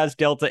easy. Raz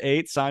Delta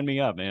 8, sign me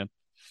up, man.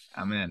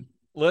 I'm in.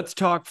 Let's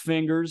talk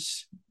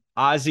fingers.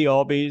 Ozzie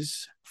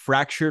Albies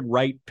fractured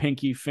right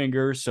pinky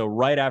finger. So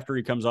right after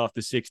he comes off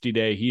the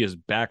 60-day, he is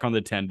back on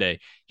the 10-day.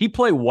 He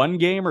played 1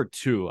 game or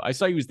 2. I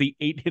saw he was the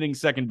 8-hitting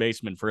second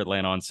baseman for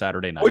Atlanta on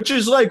Saturday night. Which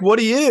is like what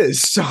he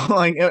is. So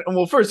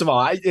well, first of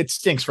all, it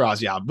stinks for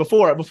Ozzie Albies.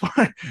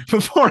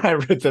 Before I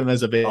rip him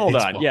as a baseball. Hold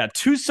on. Yeah,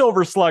 2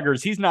 silver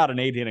sluggers. He's not an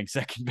 8-hitting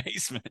second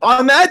baseman.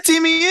 On that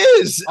team, he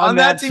is. On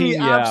that team, he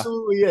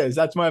absolutely is.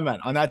 That's what I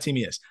meant. On that team,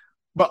 he is.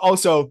 But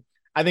also,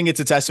 I think it's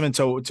a testament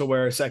to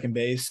where second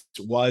base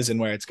was and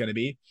where it's going to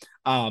be.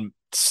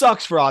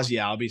 Sucks for Ozzie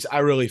Albies. I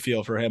really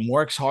feel for him.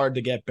 Works hard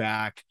to get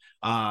back.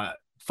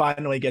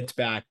 Finally gets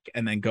back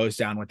and then goes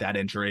down with that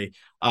injury.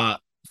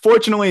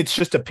 Fortunately, it's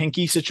just a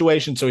pinky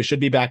situation, so he should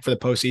be back for the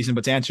postseason.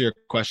 But to answer your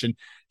question,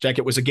 Jack,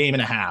 it was a game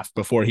and a half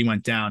before he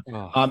went down.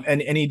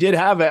 And he did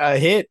have a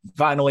hit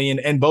finally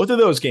in both of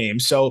those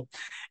games. So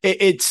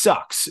it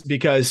sucks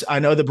because I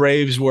know the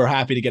Braves were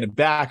happy to get him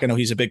back. I know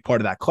he's a big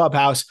part of that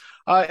clubhouse.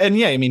 And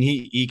yeah, I mean,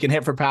 he can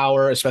hit for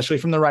power, especially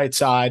from the right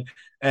side.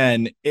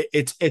 And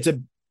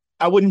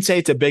I wouldn't say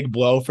it's a big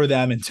blow for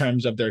them in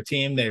terms of their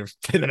team. They're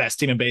the best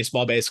team in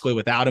baseball, basically,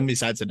 without him,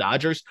 besides the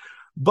Dodgers.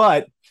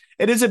 But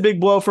it is a big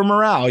blow for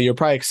morale. You're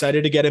probably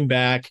excited to get him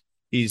back.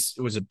 It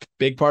was a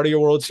big part of your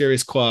World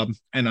Series club.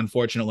 And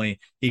unfortunately,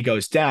 he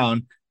goes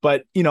down.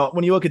 But,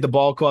 when you look at the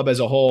ball club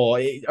as a whole,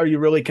 are you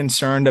really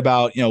concerned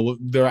about,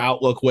 their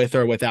outlook with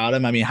or without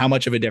him? I mean, how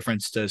much of a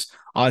difference does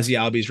Ozzie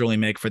Albies really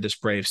make for this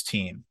Braves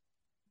team?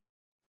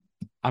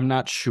 I'm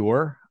not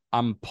sure.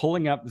 I'm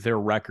pulling up their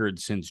record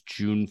since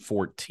June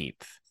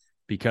 14th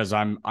because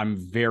I'm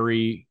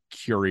very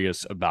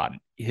curious about it.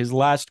 His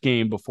last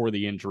game before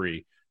the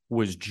injury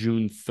was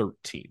June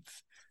 13th.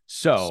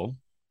 So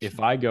if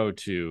I go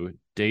to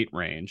date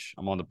range,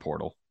 I'm on the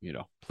portal,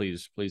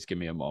 please give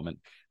me a moment.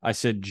 I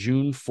said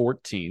June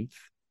 14th,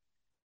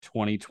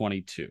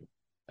 2022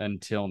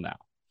 until now.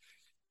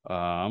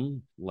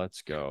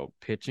 Let's go.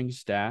 Pitching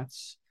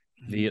stats.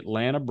 The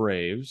Atlanta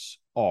Braves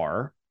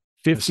are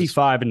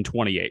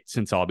 55-28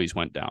 since Albies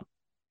went down.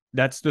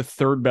 That's the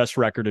 3rd best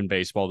record in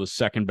baseball, the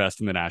 2nd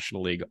best in the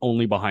National League,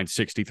 only behind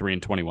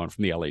 63-21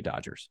 from the LA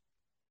Dodgers.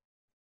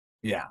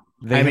 Yeah.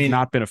 They have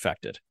not been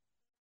affected.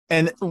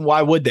 And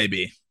why would they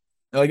be?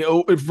 Like,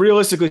 if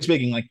realistically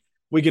speaking, like,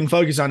 we can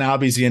focus on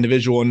Albies, the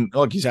individual, and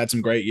look, he's had some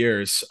great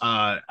years.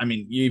 You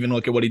even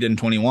look at what he did in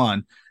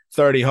 21.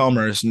 30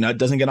 homers. No,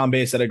 doesn't get on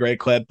base at a great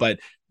clip, but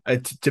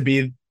to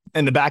be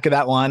in the back of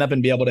that lineup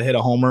and be able to hit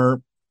a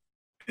homer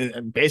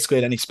basically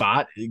at any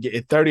spot,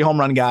 a 30 home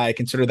run guy, I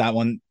consider that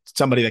one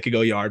somebody that could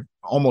go yard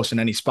almost in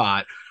any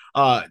spot.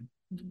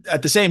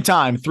 At the same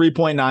time,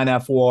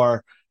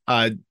 3.9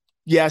 FWAR.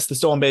 Yes, the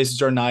stolen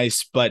bases are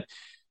nice, but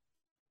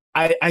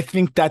I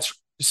think that's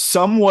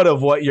somewhat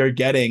of what you're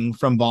getting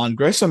from Vaughn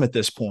Grissom at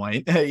this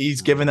point.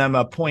 He's given them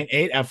a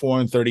 0.8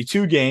 FWAR in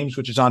 32 games,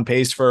 which is on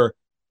pace for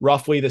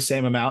roughly the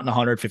same amount in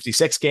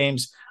 156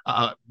 games,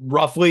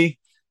 roughly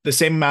the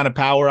same amount of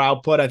power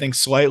output, I think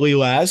slightly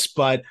less,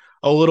 but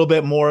a little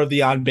bit more of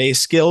the on-base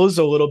skills,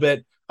 a little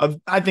bit of,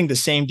 I think, the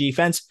same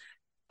defense.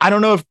 I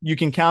don't know if you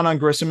can count on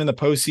Grissom in the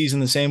postseason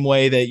the same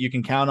way that you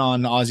can count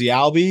on Ozzie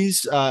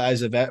Albies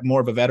as more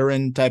of a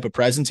veteran type of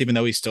presence, even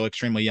though he's still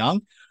extremely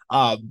young.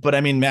 But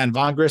I mean, man,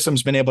 Vaughn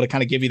Grissom's been able to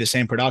kind of give you the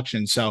same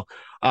production. So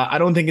I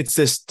don't think it's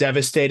this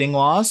devastating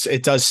loss.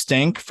 It does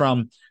stink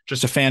from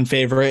just a fan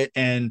favorite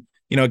and,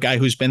 a guy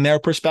who's been there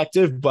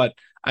perspective, but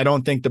I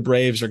don't think the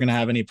Braves are going to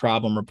have any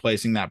problem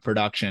replacing that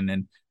production.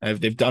 And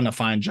they've done a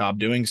fine job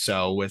doing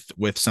so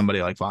with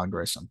somebody like Vaughn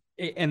Grissom.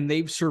 And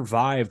they've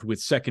survived with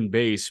second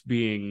base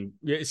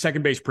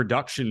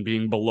production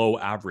being below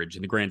average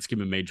in the grand scheme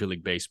of Major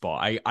League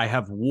Baseball. I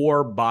have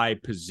WAR by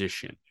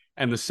position,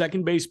 and the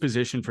second base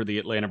position for the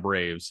Atlanta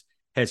Braves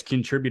has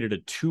contributed a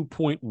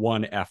 2.1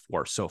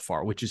 FWAR so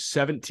far, which is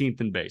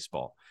 17th in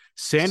baseball,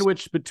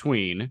 sandwiched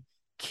between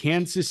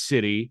Kansas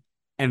City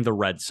and the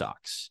Red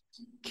Sox.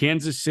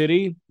 Kansas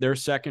City, their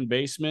second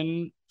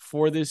baseman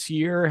for this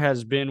year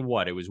has been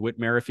what? It was Whit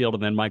Merrifield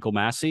and then Michael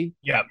Massey.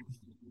 Yep.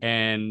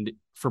 And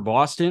for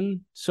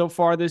Boston so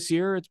far this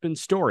year, it's been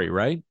Story,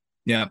 right?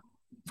 Yeah.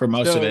 For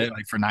most of it,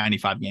 like for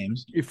 95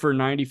 games. For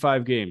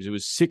 95 games. It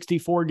was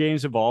 64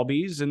 games of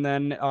Albies and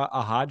then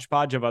a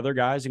hodgepodge of other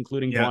guys,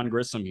 including Vaughn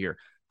Grissom here.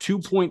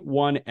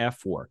 2.1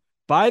 FWAR.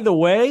 By the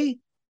way,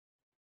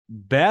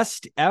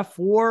 best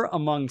FWAR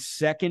among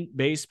second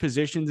base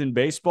positions in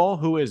baseball.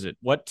 Who is it?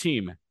 What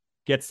team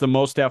gets the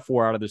most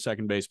FWAR out of the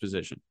second base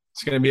position?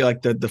 It's going to be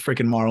like the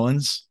freaking Marlins.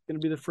 It's going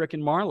to be the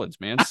freaking Marlins,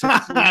 man.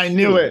 I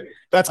knew it.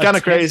 That's kind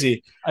of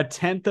crazy. A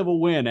tenth of a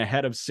win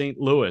ahead of St.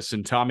 Louis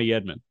and Tommy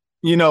Edman.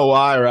 You know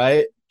why,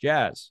 right?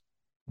 Jazz.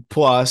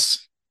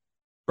 Plus.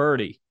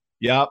 Birdie.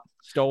 Yep.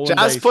 Stolen Jazz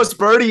bases. plus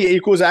Birdie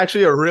equals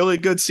actually a really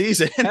good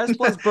season. Jazz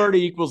plus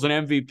Birdie equals an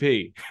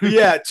MVP.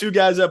 Yeah, two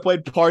guys that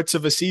played parts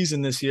of a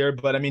season this year.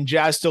 But, I mean,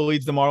 Jazz still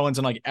leads the Marlins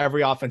in like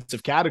every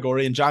offensive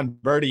category. And John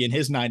Birdie in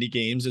his 90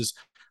 games has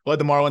led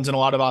the Marlins in a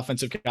lot of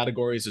offensive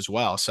categories as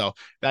well. So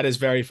that is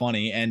very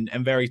funny and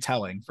very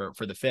telling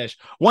for the Fish.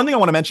 One thing I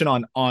want to mention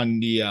on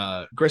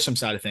the Grissom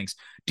side of things,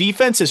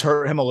 defense has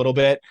hurt him a little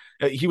bit.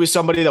 He was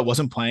somebody that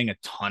wasn't playing a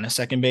ton of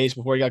second base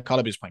before he got caught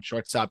up. He was playing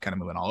shortstop, kind of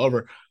moving all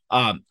over.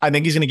 I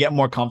think he's going to get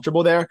more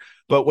comfortable there.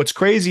 But what's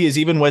crazy is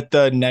even with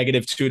the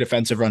 -2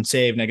 defensive run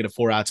save,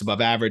 -4 outs above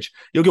average,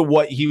 you'll get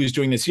what he was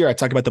doing this year. I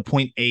talked about the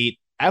 0.8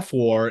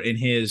 FWAR in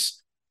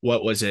his,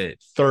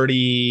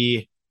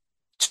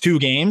 32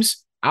 games.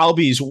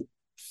 Albies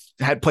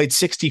had played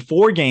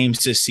 64 games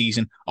this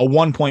season, a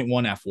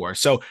 1.1 FWAR.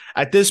 So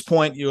at this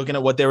point, you're looking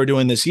at what they were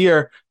doing this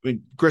year. I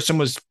mean, Grissom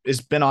has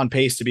been on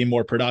pace to be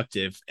more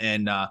productive.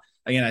 And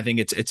again, I think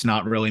it's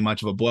not really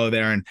much of a blow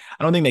there. And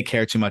I don't think they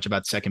care too much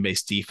about second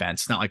base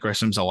defense. It's not like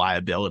Grissom's a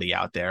liability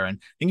out there. And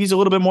I think he's a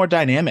little bit more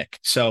dynamic.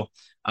 So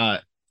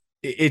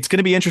it's going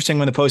to be interesting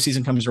when the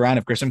postseason comes around.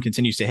 If Grissom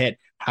continues to hit,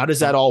 how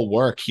does that all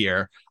work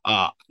here?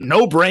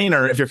 No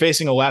brainer. If you're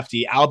facing a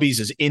lefty,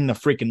 Albies is in the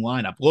freaking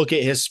lineup. Look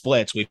at his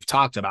splits. We've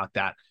talked about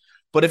that.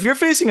 But if you're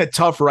facing a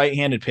tough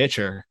right-handed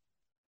pitcher,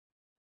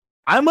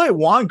 I might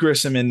want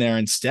Grissom in there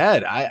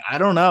instead. I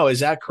don't know.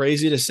 Is that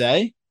crazy to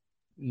say?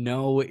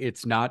 No,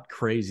 it's not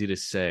crazy to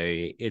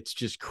say. It's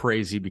just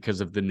crazy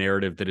because of the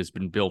narrative that has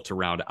been built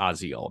around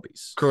Ozzie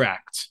Albies.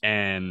 Correct.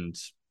 And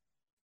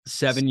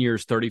 7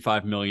 years,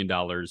 $35 million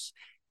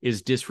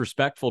is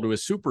disrespectful to a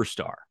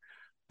superstar.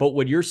 But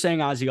what you're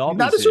saying, Ozzie Albies,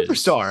 not a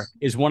superstar,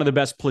 is one of the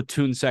best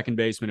platoon second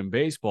basemen in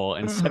baseball.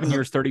 And 7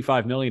 years,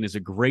 $35 million is a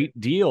great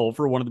deal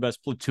for one of the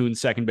best platoon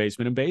second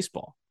basemen in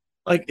baseball.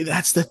 Like,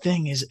 that's the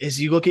thing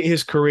is you look at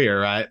his career,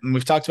 right? And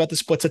we've talked about the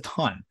splits a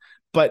ton,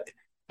 but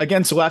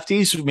against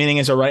lefties, meaning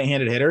as a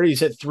right-handed hitter,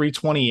 he's hit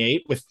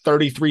 328 with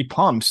 33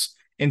 pumps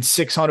in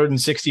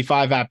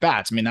 665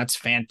 at-bats. I mean, that's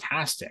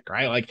fantastic,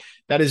 right? Like,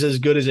 that is as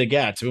good as it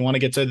gets. We want to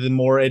get to the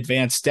more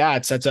advanced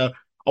stats. That's a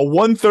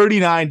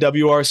 139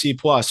 WRC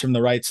plus from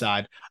the right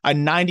side, a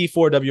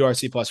 94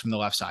 WRC plus from the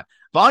left side.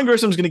 Vaughn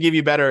Grissom's going to give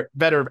you better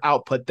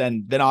output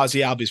than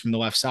Ozzie Albies from the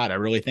left side. I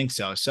really think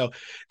so. So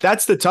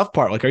that's the tough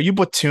part. Like, are you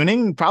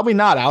platooning? Probably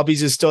not.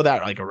 Albies is still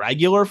that like a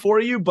regular for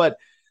you, but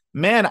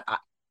man,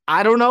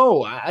 I don't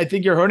know. I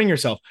think you're hurting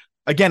yourself.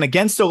 Again,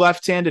 against a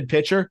left-handed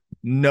pitcher,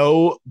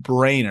 no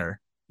brainer.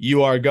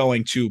 You are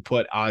going to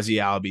put Ozzie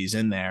Albies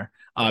in there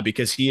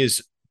because he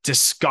is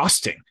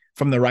disgusting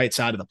from the right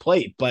side of the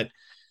plate. But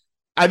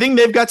I think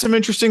they've got some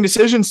interesting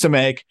decisions to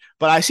make.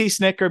 But I see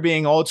Snitker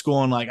being old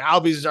school and like,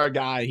 Albies is our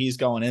guy. He's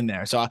going in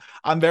there. So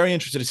I'm very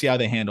interested to see how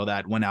they handle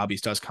that when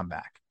Albies does come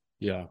back.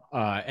 Yeah.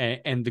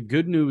 And the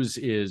good news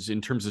is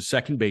in terms of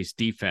second base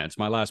defense,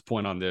 my last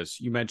point on this,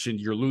 you mentioned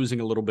you're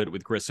losing a little bit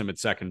with Grissom at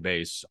second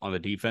base on the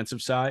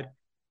defensive side.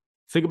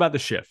 Think about the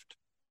shift.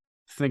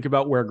 Think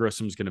about where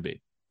Grissom's going to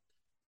be.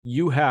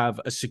 You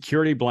have a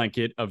security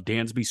blanket of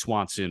Dansby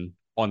Swanson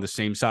on the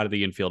same side of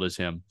the infield as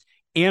him,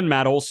 and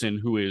Matt Olson,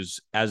 who is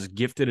as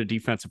gifted a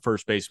defensive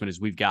first baseman as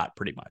we've got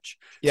pretty much.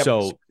 Yep.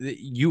 So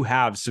you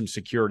have some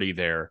security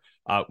there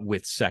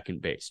with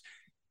second base.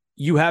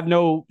 You have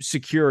no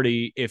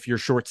security if your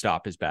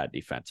shortstop is bad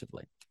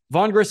defensively.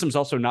 Vaughn Grissom's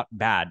also not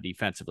bad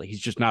defensively. He's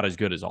just not as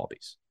good as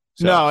Albies.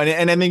 So. No,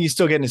 and I think he's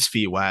still getting his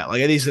feet wet.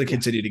 Like, he's going to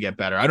continue to get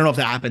better. I don't know if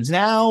that happens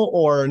now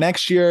or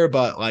next year,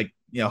 but like,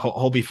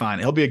 he'll be fine.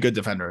 He'll be a good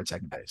defender at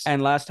second base.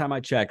 And last time I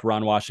checked,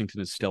 Ron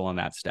Washington is still on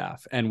that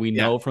staff. And we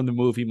know from the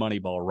movie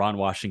Moneyball, Ron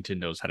Washington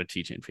knows how to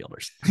teach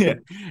infielders. Yeah.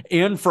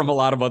 And from a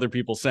lot of other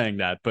people saying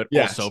that, but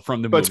also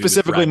from the movie. But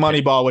specifically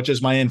Moneyball, which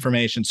is my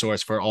information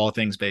source for all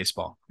things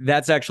baseball.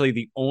 That's actually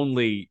the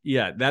only,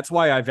 that's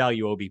why I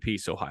value OBP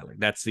so highly.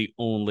 That's the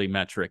only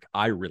metric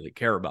I really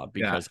care about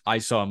because I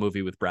saw a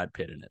movie with Brad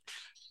Pitt in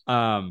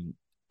it.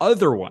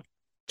 Other one,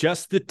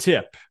 just the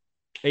tip.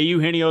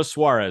 Eugenio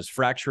Suarez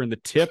fracturing the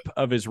tip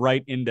of his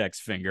right index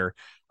finger,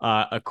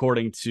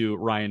 according to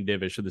Ryan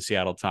Divish of the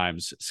Seattle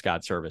Times.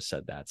 Scott Service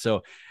said that.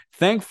 So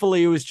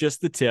thankfully, it was just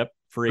the tip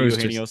for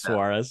Eugenio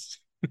Suarez,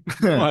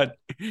 but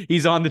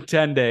he's on the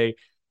 10-day.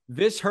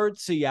 This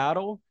hurts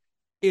Seattle.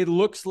 It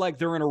looks like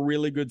they're in a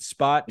really good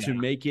spot to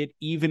make it,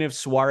 even if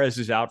Suarez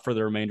is out for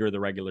the remainder of the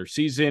regular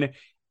season.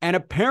 And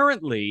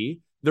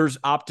apparently, there's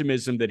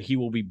optimism that he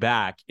will be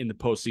back in the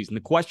postseason. The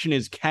question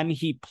is, can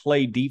he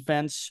play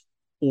defense?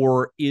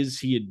 Or is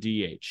he a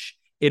DH?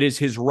 It is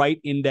his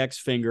right index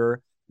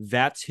finger.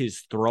 That's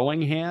his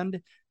throwing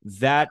hand.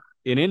 That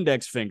an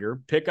index finger,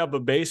 pick up a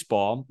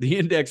baseball. The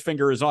index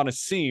finger is on a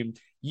seam.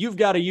 You've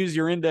got to use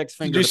your index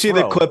finger. Did you see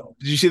the clip?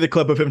 Did you see the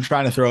clip of him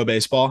trying to throw a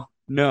baseball?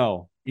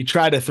 No. He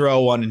tried to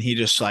throw one and he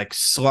just like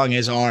slung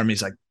his arm.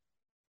 He's like,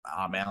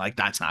 oh man, like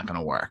that's not going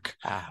to work.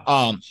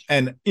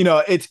 And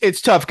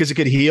it's tough because it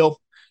could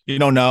heal. You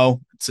don't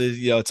know.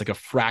 It's like a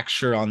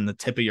fracture on the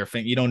tip of your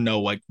finger. You don't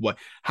know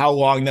how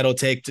long that'll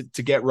take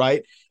to get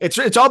right.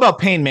 It's all about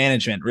pain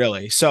management,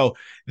 really. So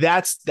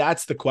that's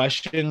the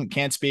question.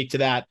 Can't speak to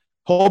that.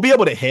 He'll be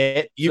able to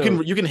hit. You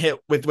can hit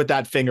with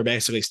that finger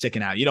basically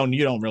sticking out. You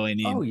don't really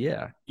need. Oh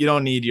yeah. You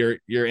don't need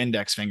your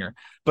index finger,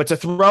 but to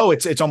throw,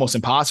 it's almost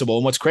impossible.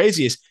 And what's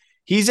crazy is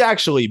he's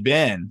actually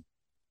been.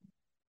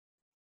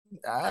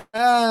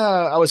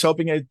 I was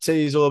hoping I'd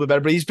say he's a little bit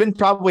better, but he's been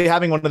probably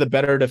having one of the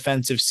better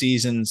defensive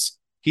seasons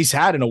he's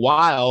had in a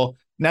while.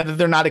 Now that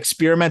they're not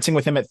experimenting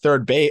with him at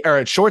third base or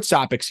at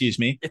shortstop, excuse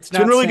me, it's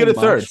been really good at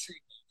third.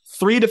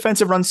 3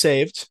 defensive runs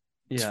saved,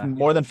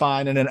 more than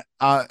fine, and then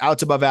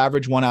outs above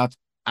average, 1 out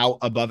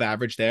above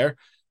average there.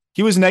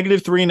 He was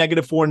 -3,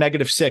 -4,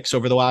 -6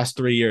 over the last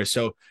 3 years.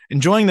 So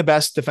enjoying the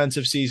best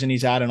defensive season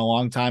he's had in a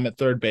long time at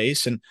third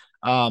base, and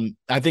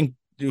I think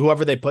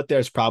whoever they put there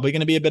is probably going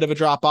to be a bit of a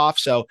drop off.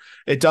 So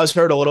it does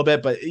hurt a little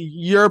bit, but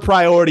your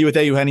priority with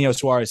Eugenio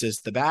Suarez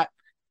is the bat.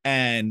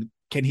 And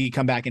can he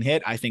come back and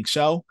hit? I think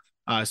so.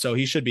 So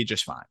he should be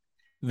just fine.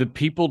 The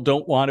people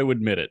don't want to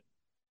admit it.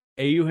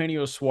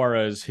 Eugenio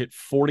Suarez hit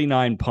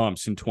 49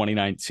 pumps in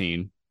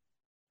 2019.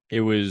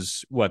 It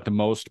was the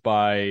most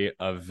by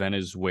a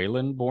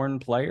Venezuelan born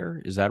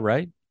player. Is that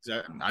right?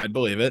 I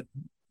believe it.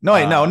 No,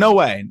 wait, no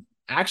way.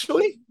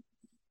 Actually,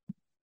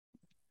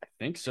 I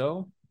think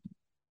so.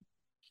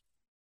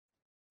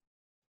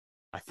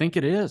 I think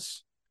it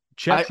is.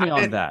 Check me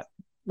on that.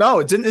 No,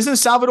 isn't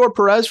Salvador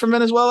Perez from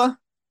Venezuela?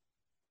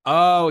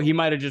 Oh, he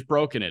might have just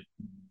broken it.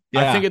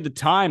 Yeah. I think at the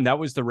time that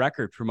was the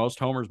record for most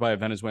homers by a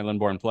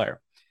Venezuelan-born player.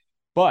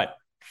 But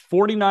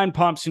 49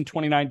 pumps in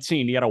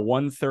 2019, he had a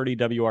 130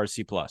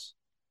 WRC plus.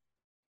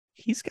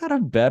 He's got a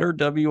better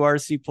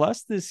WRC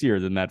plus this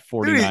year than that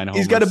 49 homers.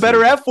 He's got a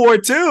better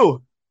F4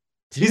 too.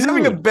 Dude. He's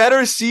having a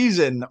better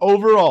season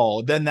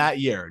overall than that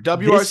year.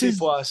 WRC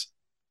plus,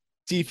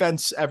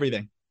 defense,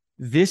 everything.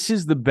 This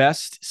is the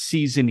best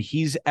season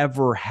he's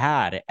ever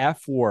had,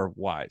 F4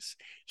 wise.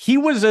 He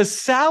was a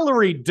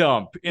salary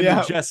dump in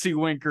the Jesse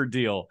Winker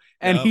deal,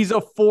 and he's a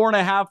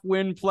 4.5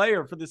 win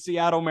player for the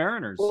Seattle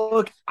Mariners.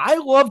 Look, I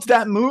loved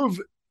that move.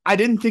 I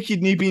didn't think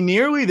he'd be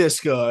nearly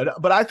this good,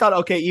 but I thought,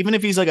 okay, even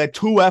if he's like a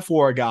 2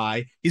 F4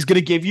 guy, he's going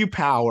to give you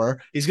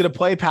power. He's going to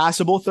play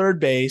passable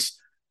third base.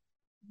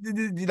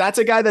 That's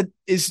a guy that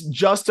is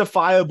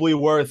justifiably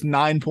worth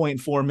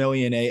 $9.4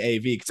 million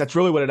AAV, because that's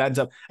really what it ends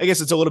up. I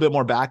guess it's a little bit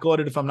more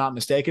backloaded if I'm not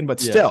mistaken, but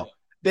still,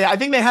 I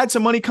think they had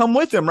some money come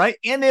with him, right?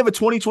 And they have a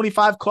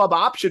 2025 club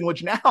option,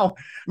 which now, I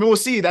mean, we'll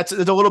see. It's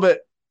a little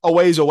bit a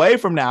ways away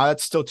from now.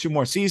 That's still 2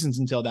 more seasons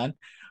until then,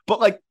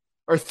 but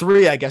or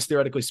 3, I guess,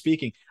 theoretically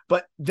speaking.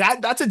 But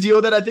that's a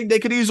deal that I think they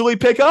could easily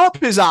pick up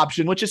his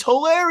option, which is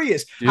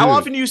hilarious. Dude. How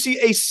often do you see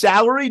a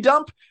salary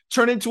dump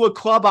turn into a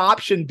club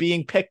option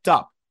being picked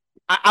up?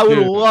 I would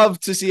love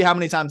to see how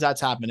many times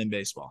that's happened in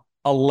baseball.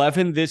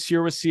 11 this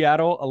year with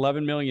Seattle,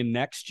 11 million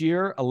next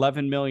year,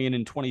 11 million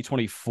in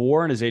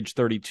 2024 in his age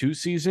 32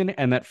 season,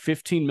 and that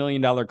 $15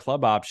 million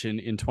club option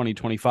in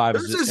 2025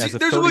 as a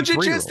there's a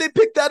legit chance they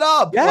pick that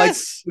up.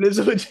 Yes. There's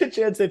a legit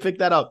chance they pick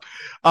that up.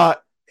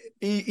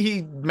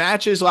 He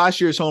matches last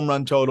year's home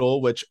run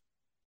total, which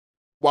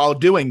while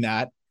doing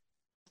that,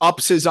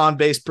 ups his on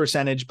base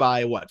percentage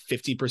by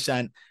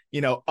 50%,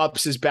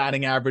 ups his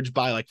batting average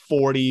by like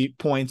 40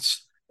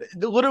 points. It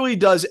literally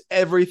does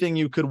everything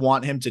you could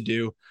want him to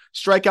do.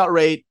 Strikeout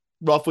rate,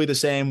 roughly the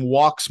same,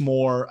 walks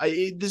more.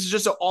 This is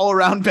just an all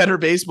around better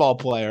baseball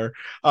player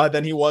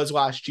than he was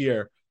last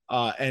year.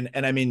 And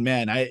I mean,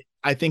 man,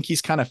 I think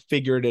he's kind of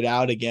figured it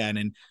out again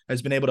and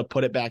has been able to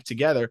put it back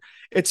together.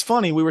 It's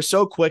funny. We were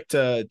so quick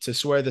to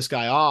swear this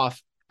guy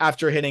off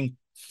after hitting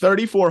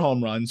 34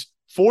 home runs,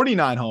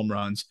 49 home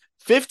runs,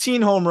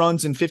 15 home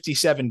runs in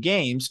 57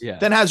 games,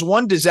 then has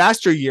one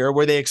disaster year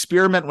where they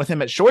experiment with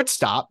him at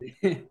shortstop.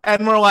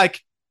 And we're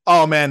like,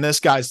 oh man, this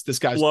guy's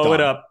blow done.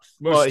 It up.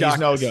 Well, he's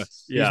no good.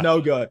 Yeah. He's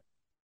no good.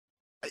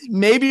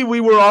 Maybe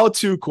we were all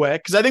too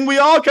quick because I think we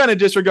all kind of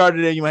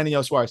disregarded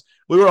Eugenio Suarez.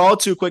 We were all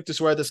too quick to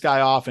swear this guy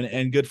off,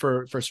 and good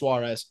for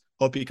Suarez.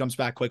 Hope he comes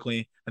back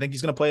quickly. I think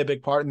he's going to play a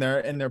big part in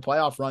their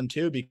playoff run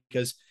too,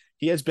 because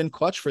he has been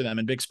clutch for them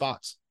in big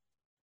spots.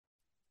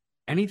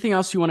 Anything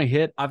else you want to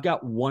hit? I've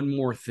got one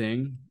more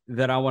thing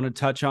that I want to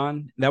touch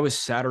on. That was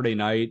Saturday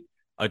night,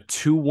 a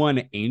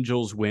 2-1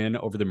 Angels win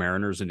over the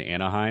Mariners in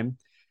Anaheim.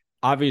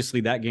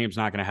 Obviously, that game's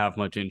not going to have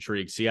much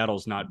intrigue.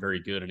 Seattle's not very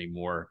good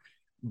anymore.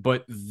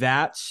 But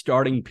that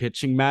starting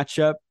pitching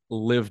matchup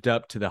lived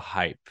up to the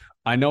hype.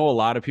 I know a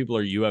lot of people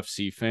are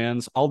UFC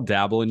fans. I'll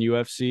dabble in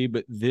UFC,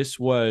 but this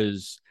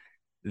was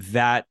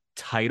that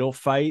title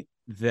fight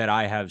that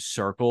I have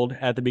circled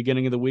at the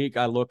beginning of the week.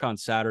 I look on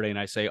Saturday and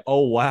I say,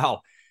 oh,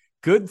 wow,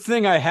 good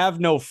thing I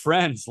have no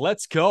friends.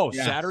 Let's go.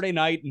 Yes. Saturday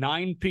night,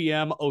 9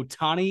 p.m.,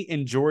 Ohtani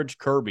and George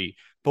Kirby,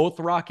 both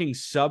rocking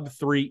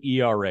sub-3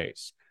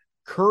 ERAs.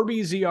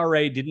 Kirby's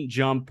ERA didn't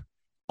jump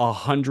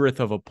 100th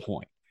of a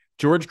point.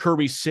 George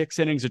Kirby, 6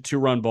 innings, a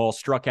 2-run ball,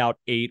 struck out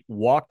 8,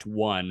 walked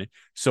 1.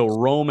 So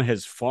Rome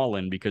has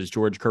fallen because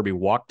George Kirby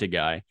walked a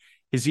guy.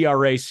 His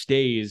ERA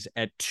stays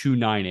at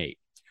 2.98.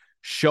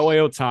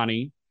 Shohei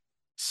Ohtani,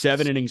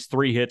 7 innings,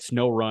 3 hits,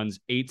 no runs,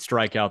 8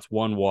 strikeouts,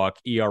 1 walk.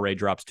 ERA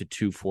drops to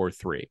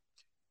 2.43.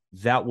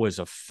 That was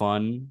a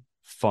fun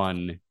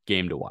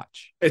game to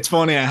watch. It's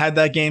funny. I had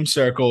that game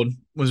circled,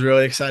 was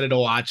really excited to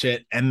watch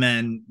it, and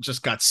then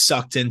just got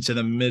sucked into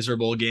the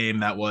miserable game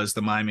that was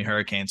the Miami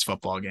Hurricanes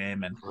football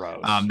game. And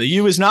the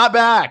U is not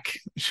back.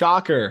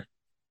 Shocker.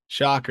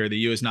 The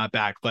U is not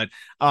back. But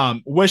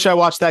wish I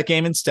watched that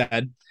game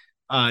instead.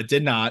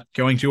 Did not.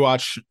 Going to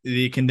watch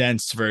the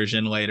condensed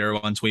version later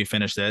once we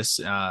finish this,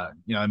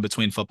 in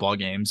between football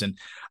games. And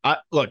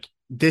look,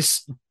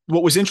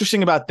 what was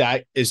interesting about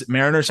that is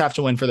Mariners have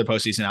to win for their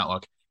postseason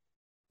outlook.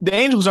 The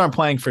Angels aren't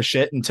playing for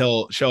shit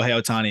until Shohei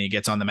Ohtani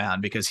gets on the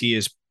mound because he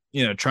is,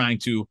 trying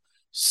to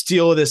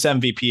steal this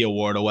MVP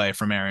award away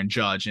from Aaron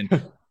Judge.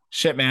 And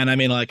shit, man, I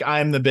mean, like,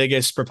 I'm the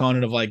biggest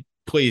proponent of, like,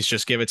 please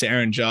just give it to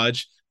Aaron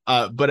Judge.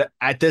 But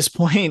at this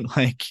point,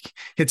 like,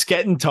 it's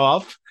getting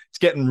tough. It's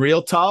getting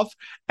real tough.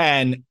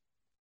 And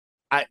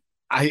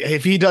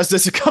if he does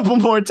this a couple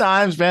more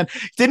times, man,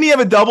 didn't he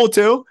have a double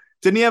too?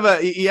 Didn't he have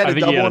he had a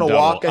double and a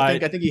walk? I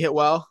think he hit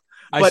well.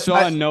 I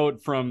saw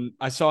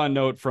a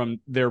note from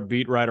their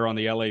beat writer on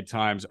the LA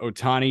Times.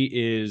 Ohtani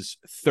is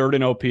 3rd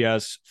in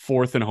OPS,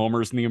 4th in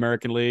homers in the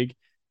American League,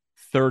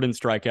 3rd in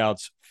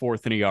strikeouts,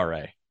 4th in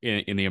ERA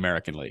in the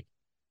American League.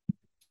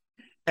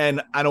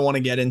 And I don't want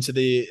to get into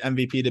the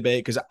MVP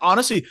debate because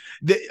honestly,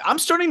 I'm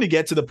starting to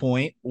get to the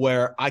point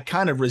where I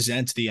kind of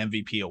resent the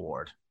MVP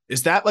award.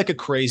 Is that like a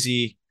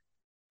crazy?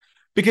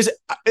 Because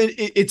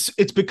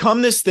it's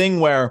become this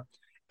thing where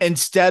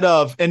instead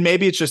of, and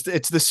maybe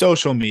it's the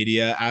social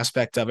media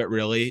aspect of it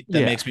really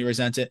that makes me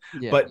resent it.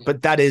 Yeah.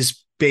 But that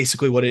is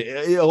basically what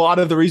a lot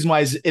of the reason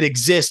why it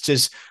exists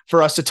is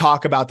for us to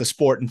talk about the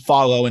sport and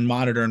follow and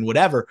monitor and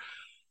whatever.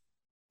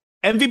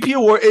 MVP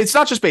award, it's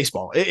not just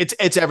baseball.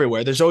 It's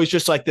everywhere. There's always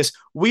just like this.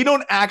 We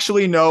don't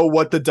actually know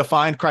what the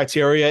defined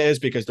criteria is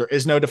because there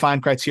is no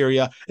defined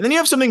criteria. And then you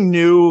have something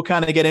new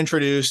kind of get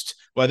introduced,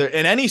 whether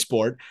in any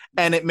sport,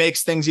 and it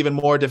makes things even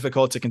more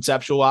difficult to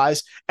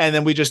conceptualize. And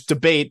then we just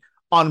debate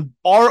on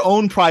our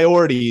own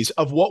priorities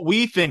of what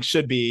we think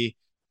should be,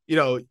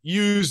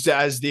 used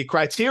as the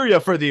criteria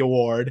for the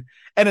award.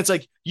 And it's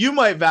like, you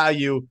might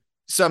value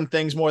some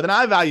things more than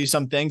I value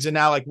some things. And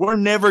now like, we're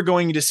never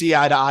going to see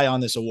eye to eye on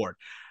this award.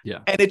 Yeah.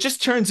 And it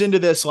just turns into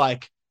this,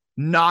 like,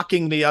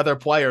 knocking the other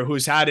player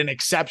who's had an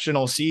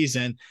exceptional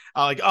season.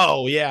 Like,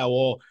 oh yeah,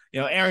 well,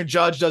 Aaron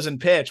Judge doesn't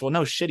pitch. Well,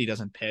 no shit, he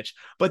doesn't pitch.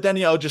 But then,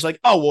 just like,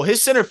 oh, well,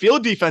 his center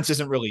field defense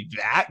isn't really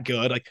that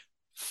good. Like,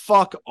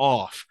 fuck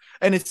off.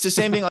 And it's the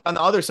same thing on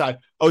the other side.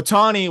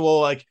 Ohtani, well,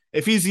 like,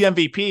 if he's the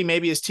MVP,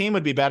 maybe his team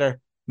would be better.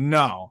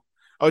 No.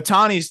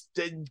 Ohtani's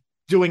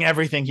doing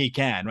everything he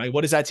can, right?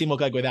 What does that team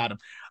look like without him?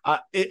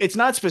 It's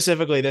not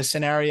specifically this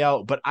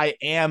scenario, but I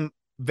am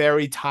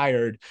very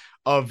tired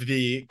of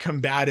the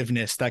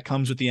combativeness that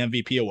comes with the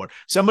MVP award.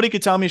 Somebody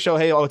could tell me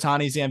Shohei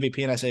Ohtani's the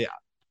MVP, and I say,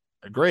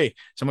 I agree.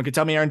 Someone could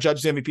tell me Aaron Judge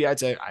is the MVP. I'd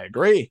say, I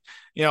agree.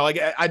 Like,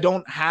 I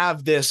don't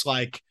have this,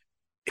 like,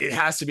 it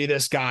has to be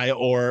this guy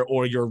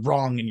or you're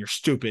wrong and you're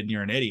stupid and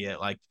you're an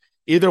idiot. Like,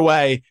 either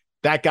way,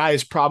 that guy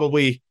is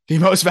probably the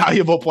most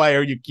valuable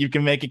player. You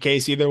can make a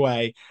case either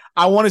way.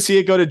 I want to see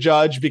it go to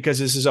Judge because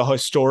this is a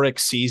historic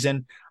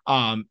season.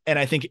 And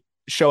I think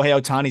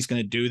Shohei Ohtani is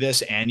going to do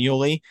this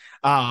annually.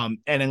 And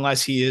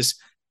unless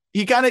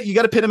you got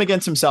to pit him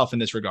against himself in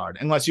this regard,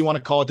 unless you want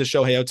to call it the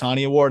Shohei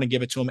Ohtani Award and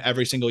give it to him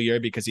every single year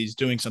because he's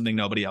doing something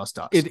nobody else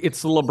does.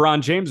 It's the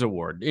LeBron James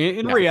Award.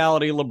 In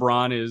reality,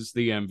 LeBron is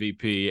the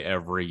MVP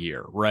every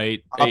year,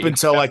 right? Up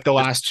until like the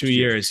last 2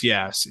 years.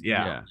 Yes.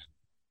 Yeah.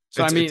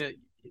 So,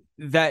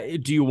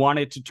 do you want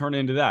it to turn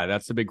into that?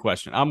 That's the big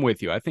question. I'm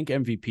with you. I think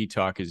MVP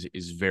talk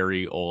is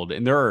very old.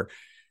 And there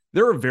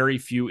are very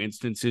few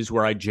instances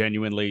where I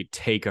genuinely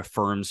take a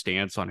firm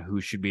stance on who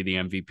should be the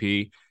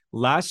MVP.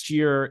 Last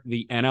year,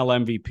 the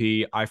NL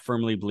MVP, I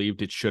firmly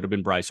believed it should have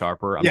been Bryce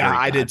Harper.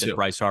 I did too.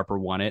 Bryce Harper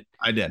won it.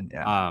 I did.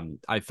 Yeah.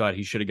 I thought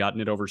he should have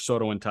gotten it over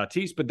Soto and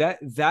Tatis, but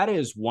that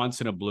is once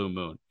in a blue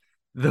moon.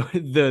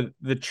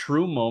 The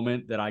true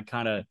moment that I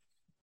kind of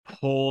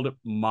pulled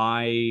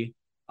my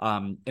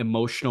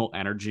emotional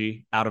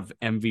energy out of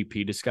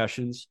MVP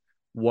discussions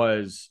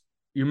was,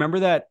 you remember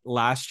that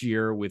last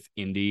year with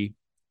Indy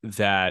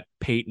that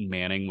Peyton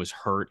Manning was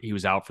hurt. He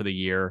was out for the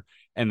year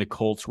and the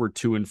Colts were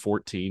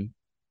 2-14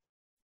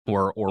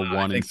 or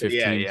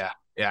 1-15.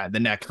 Yeah. The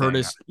neck.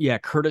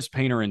 Curtis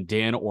Painter and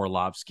Dan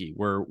Orlovsky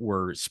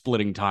were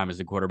splitting time as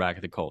the quarterback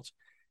of the Colts.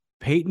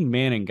 Peyton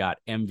Manning got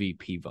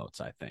MVP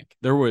votes, I think.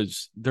 There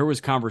was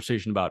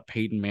conversation about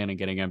Peyton Manning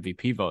getting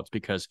MVP votes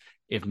because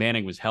if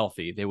Manning was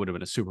healthy, they would have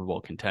been a Super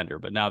Bowl contender.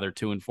 But now they're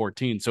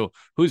 2-14. So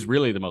who's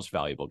really the most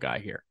valuable guy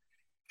here?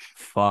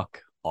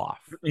 Fuck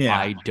off. Yeah.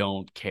 I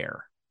don't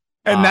care.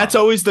 And that's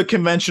always the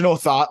conventional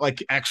thought,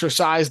 like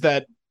exercise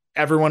that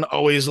everyone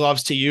always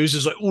loves to use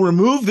is like,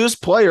 remove this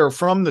player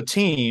from the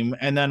team.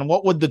 And then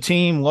what would the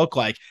team look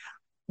like?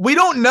 We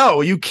don't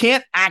know. You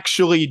can't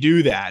actually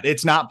do that.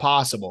 It's not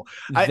possible.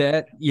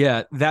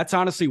 That's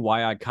honestly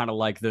why I kind of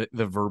like the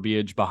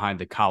verbiage behind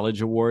the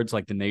college awards,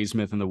 like the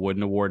Naismith and the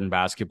Wooden Award in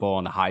basketball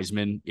and the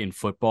Heisman in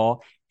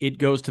football. It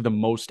goes to the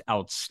most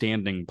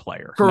outstanding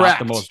player, correct,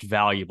 not the most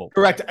valuable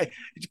player. Correct.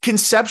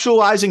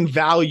 Conceptualizing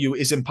value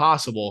is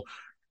impossible.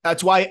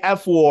 That's why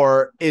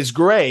F-War is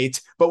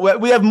great, but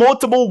we have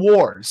multiple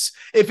wars.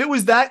 If it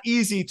was that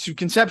easy to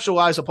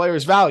conceptualize a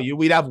player's value,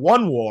 we'd have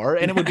one war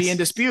and it would be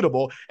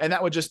indisputable. And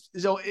that would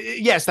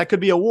yes, that could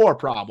be a war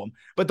problem.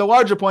 But the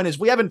larger point is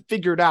we haven't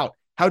figured out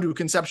how to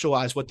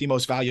conceptualize what the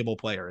most valuable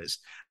player is.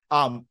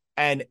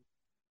 And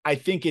I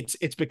think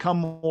it's become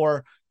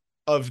more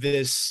of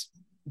this.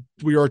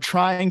 We are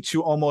trying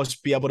to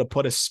almost be able to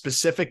put a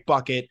specific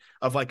bucket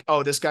of like,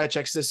 oh, this guy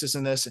checks this,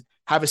 and this,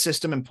 have a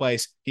system in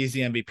place. He's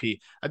the MVP.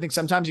 I think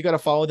sometimes you got to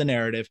follow the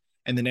narrative.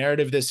 And the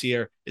narrative this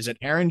year is that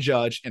Aaron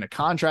Judge in a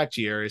contract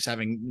year is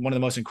having one of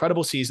the most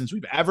incredible seasons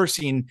we've ever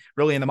seen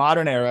really in the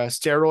modern era,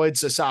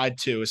 steroids aside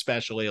too,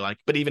 especially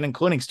but even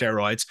including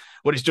steroids,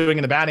 what he's doing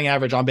in the batting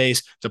average on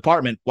base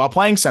department while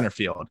playing center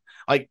field.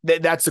 Like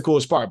that's the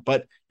coolest part.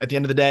 But at the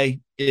end of the day,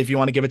 if you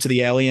want to give it to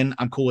the alien,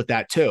 I'm cool with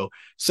that too.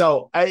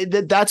 So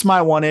that's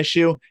my one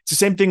issue. It's the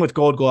same thing with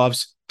Gold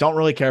Gloves. Don't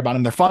really care about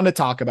them. They're fun to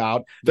talk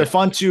about. They're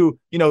fun to,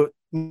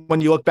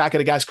 when you look back at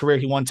a guy's career,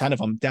 he won 10 of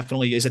them,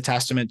 definitely is a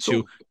testament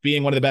to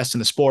being one of the best in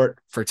the sport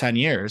for 10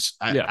 years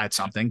at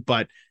something.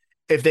 But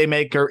if they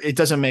it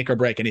doesn't make or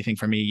break anything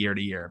for me year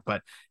to year.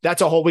 But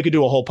we could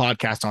do a whole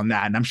podcast on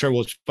that. And I'm sure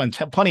we'll spend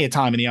plenty of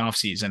time in the off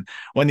season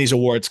when these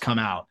awards come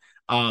out.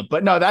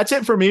 But no, that's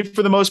it for me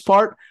for the most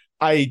part.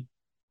 I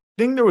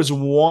think there was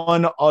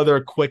one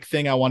other quick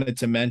thing I wanted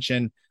to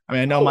mention. I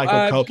mean, I know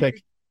Michael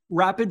Kopech.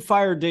 Rapid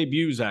fire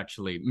debuts,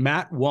 actually.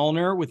 Matt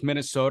Wallner with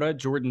Minnesota,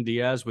 Jordan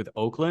Diaz with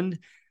Oakland.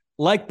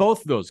 Like both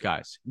of those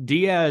guys,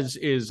 Diaz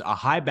is a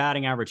high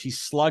batting average.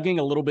 He's slugging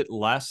a little bit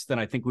less than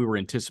I think we were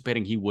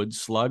anticipating he would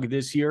slug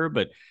this year.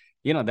 But,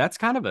 that's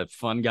kind of a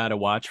fun guy to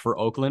watch for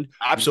Oakland.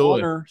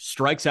 Absolutely. Wallner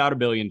strikes out 1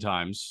 billion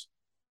times,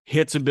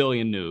 hits 1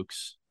 billion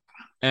nukes,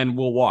 and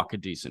will walk a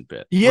decent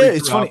bit. Yeah,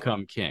 it's funny.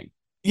 Outcome king.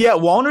 Yeah,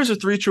 Wallner's a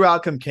 3 true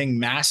outcome king,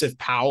 massive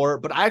power,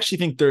 but I actually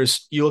think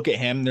you look at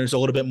him, there's a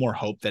little bit more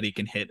hope that he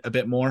can hit a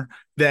bit more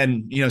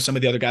than, some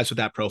of the other guys with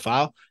that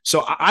profile.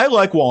 So I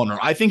like Wallner.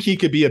 I think he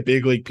could be a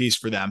big league piece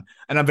for them.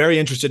 And I'm very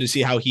interested to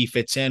see how he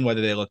fits in,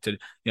 whether they look to,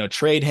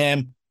 trade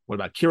him. What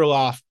about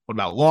Kirilloff? What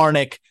about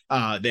Larnach?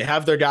 They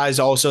have their guys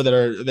also that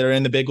are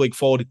in the big league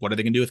fold. What are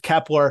they going to do with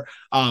Kepler?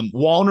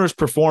 Wallner's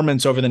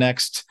performance over the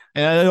next,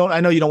 and I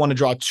know you don't want to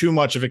draw too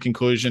much of a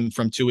conclusion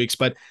from 2 weeks,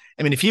 but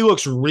I mean, if he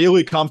looks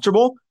really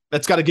comfortable,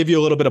 that's got to give you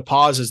a little bit of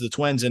pause as the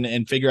Twins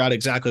and figure out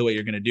exactly what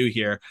you're going to do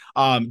here.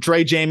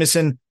 Dre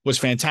Jameson was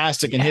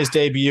fantastic in his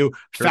debut.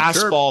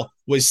 Fastball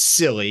was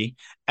silly.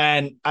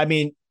 And I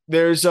mean,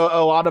 there's a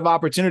lot of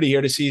opportunity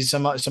here to see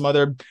some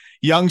other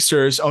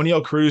youngsters.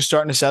 O'Neal Cruz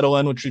starting to settle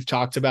in, which we've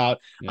talked about.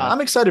 Yeah.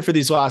 I'm excited for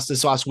this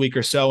last week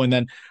or so. And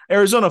then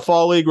Arizona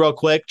Fall League real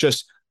quick,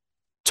 just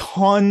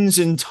tons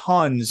and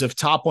tons of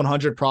top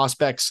 100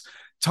 prospects,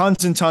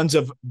 tons and tons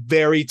of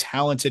very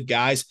talented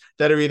guys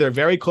that are either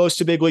very close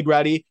to big league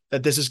ready,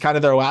 that this is kind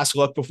of their last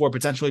look before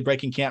potentially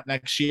breaking camp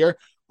next year,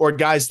 or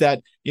guys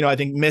that, I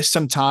think missed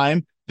some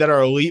time, that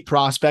are elite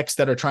prospects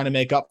that are trying to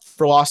make up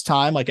for lost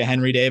time, like a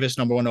Henry Davis,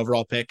 number 1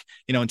 overall pick,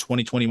 in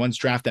 2021's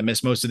draft that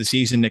missed most of the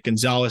season. Nick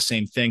Gonzalez,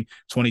 same thing,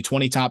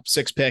 2020 top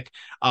 6 pick.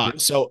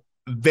 So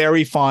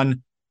very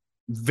fun,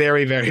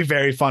 very, very,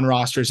 very fun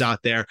rosters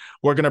out there.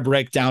 We're going to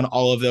break down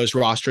all of those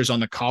rosters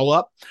on the call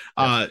up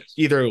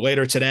either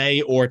later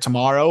today or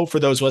tomorrow for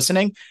those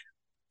listening.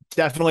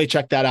 Definitely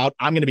check that out.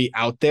 I'm going to be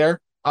out there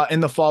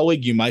in the Fall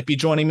League. You might be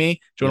joining me,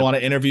 doing a lot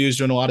of interviews,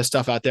 doing a lot of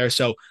stuff out there.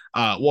 So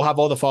we'll have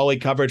all the Fall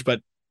League coverage, but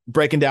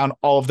breaking down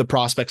all of the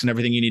prospects and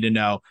everything you need to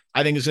know.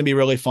 I think it's going to be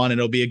really fun, and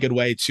it'll be a good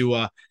way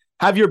to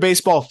have your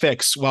baseball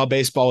fix while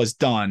baseball is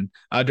done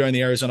during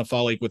the Arizona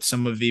Fall League with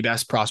some of the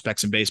best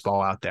prospects in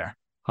baseball out there.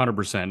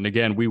 100%. And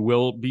again, we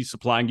will be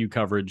supplying you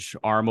coverage.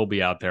 Arm will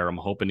be out there. I'm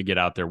hoping to get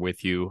out there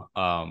with you.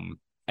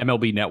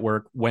 MLB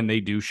Network, when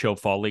they do show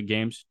Fall League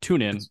games,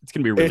 tune in. It's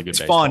going to be a really good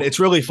baseball. Fun. It's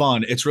really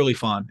fun. It's really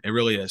fun. It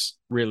really is.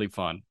 Really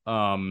fun.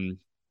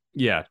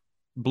 Yeah.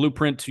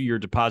 Blueprint to your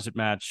deposit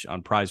match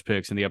on Prize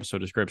Picks in the episode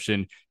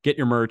description. Get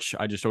your merch.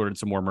 I just ordered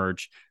some more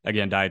merch.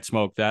 Again, Diet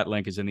Smoke. That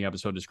link is in the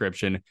episode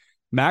description.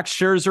 Max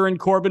Scherzer and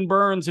Corbin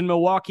Burns in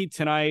Milwaukee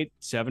tonight,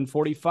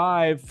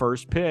 7:45,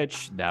 first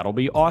pitch. That'll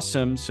be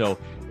awesome. So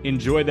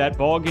enjoy that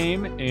ball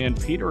game.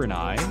 And Peter and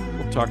I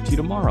will talk to you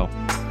tomorrow.